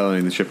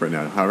piloting the ship right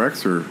now?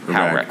 Halrex or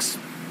Rag? Halrex.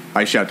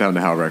 I shout down to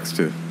Halrex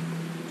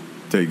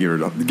to give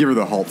her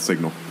the halt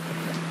signal.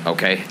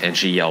 Okay, and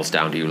she yells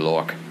down to you,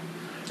 Lork.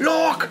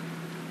 Lork!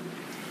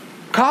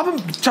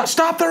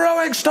 Stop the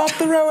rowing! Stop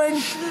the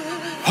rowing!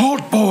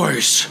 Halt,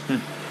 boys!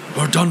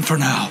 We're done for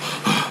now.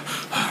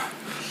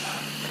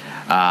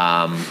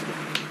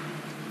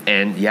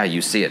 And yeah,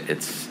 you see it.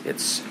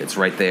 It's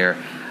right there.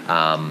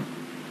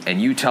 And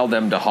you tell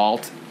them to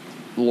halt,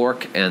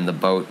 Lork, and the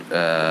boat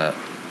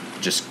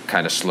just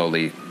kind of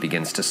slowly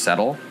begins to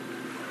settle.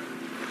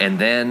 And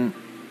then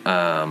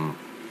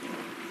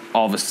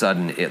all of a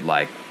sudden it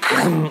like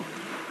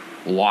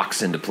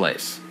locks into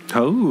place.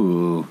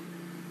 Oh.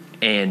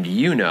 And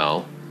you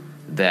know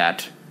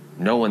that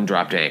no one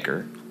dropped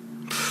anchor.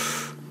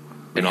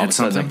 And all of a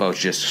sudden the boat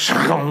just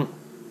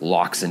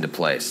locks into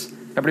place.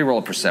 Everybody roll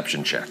a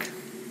perception check.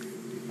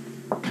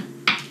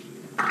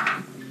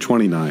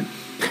 29.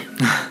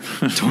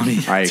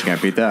 20. I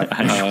can't beat that.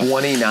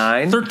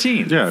 29.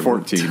 13. Yeah,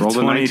 14. Rolled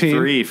a 19.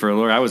 23 for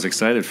Lord. I was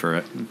excited for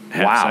it.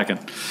 Half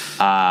second.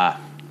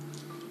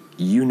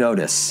 You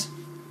notice.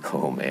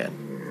 Oh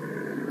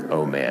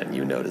man,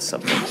 you notice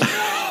something.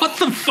 What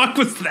the fuck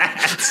was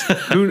that?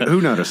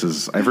 Who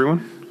notices?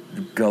 Everyone?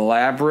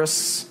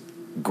 Galabras,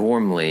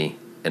 Gormley,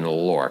 and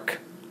Lork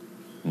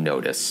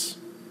notice.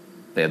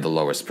 They had the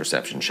lowest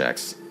perception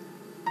checks.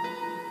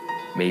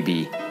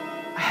 Maybe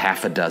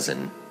half a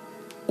dozen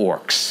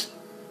orcs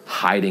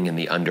hiding in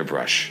the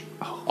underbrush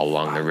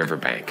along the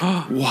riverbank.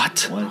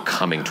 What?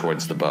 Coming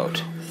towards the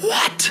boat.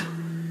 What?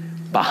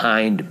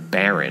 Behind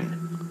Baron,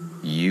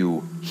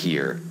 you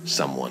hear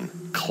someone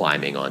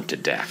climbing onto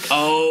deck.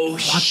 Oh,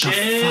 what shit.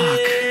 The fuck?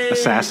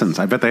 Assassins.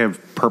 I bet they have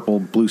purple,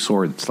 blue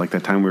swords like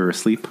that time we were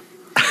asleep.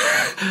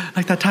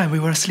 Like that time we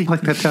were asleep.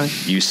 Like that time.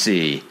 You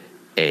see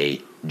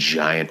a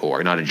giant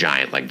orc, not a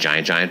giant, like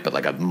giant, but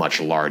like a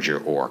much larger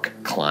orc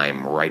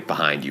climb right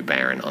behind you,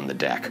 Baron, on the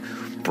deck,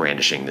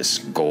 brandishing this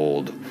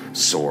gold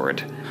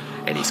sword.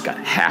 And he's got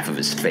half of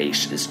his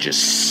face is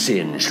just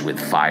singed with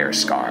fire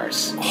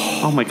scars.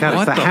 Oh my god,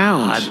 it's the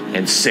hound.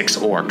 And 6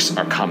 orcs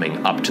are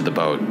coming up to the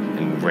boat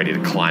and ready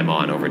to climb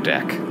on over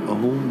deck. Oh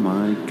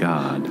my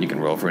god. You can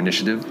roll for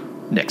initiative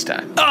next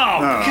time. Oh,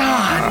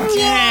 god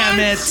damn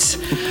it.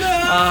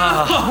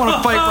 I want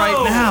to fight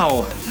right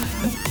now.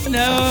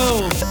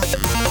 No.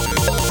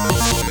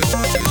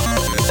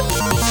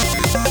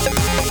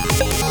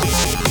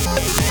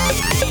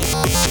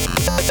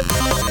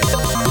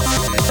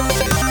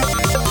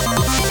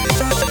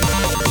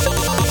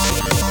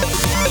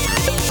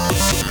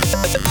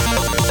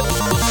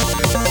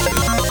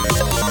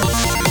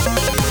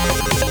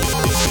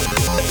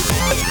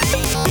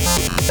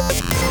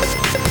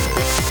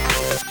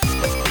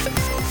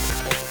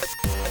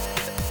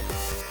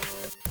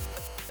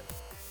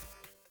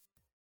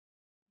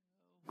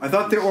 I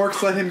thought the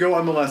orcs let him go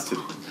unmolested.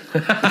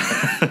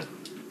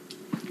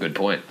 Good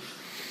point.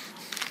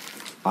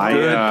 I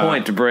Good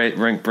point to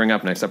bring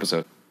up next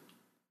episode.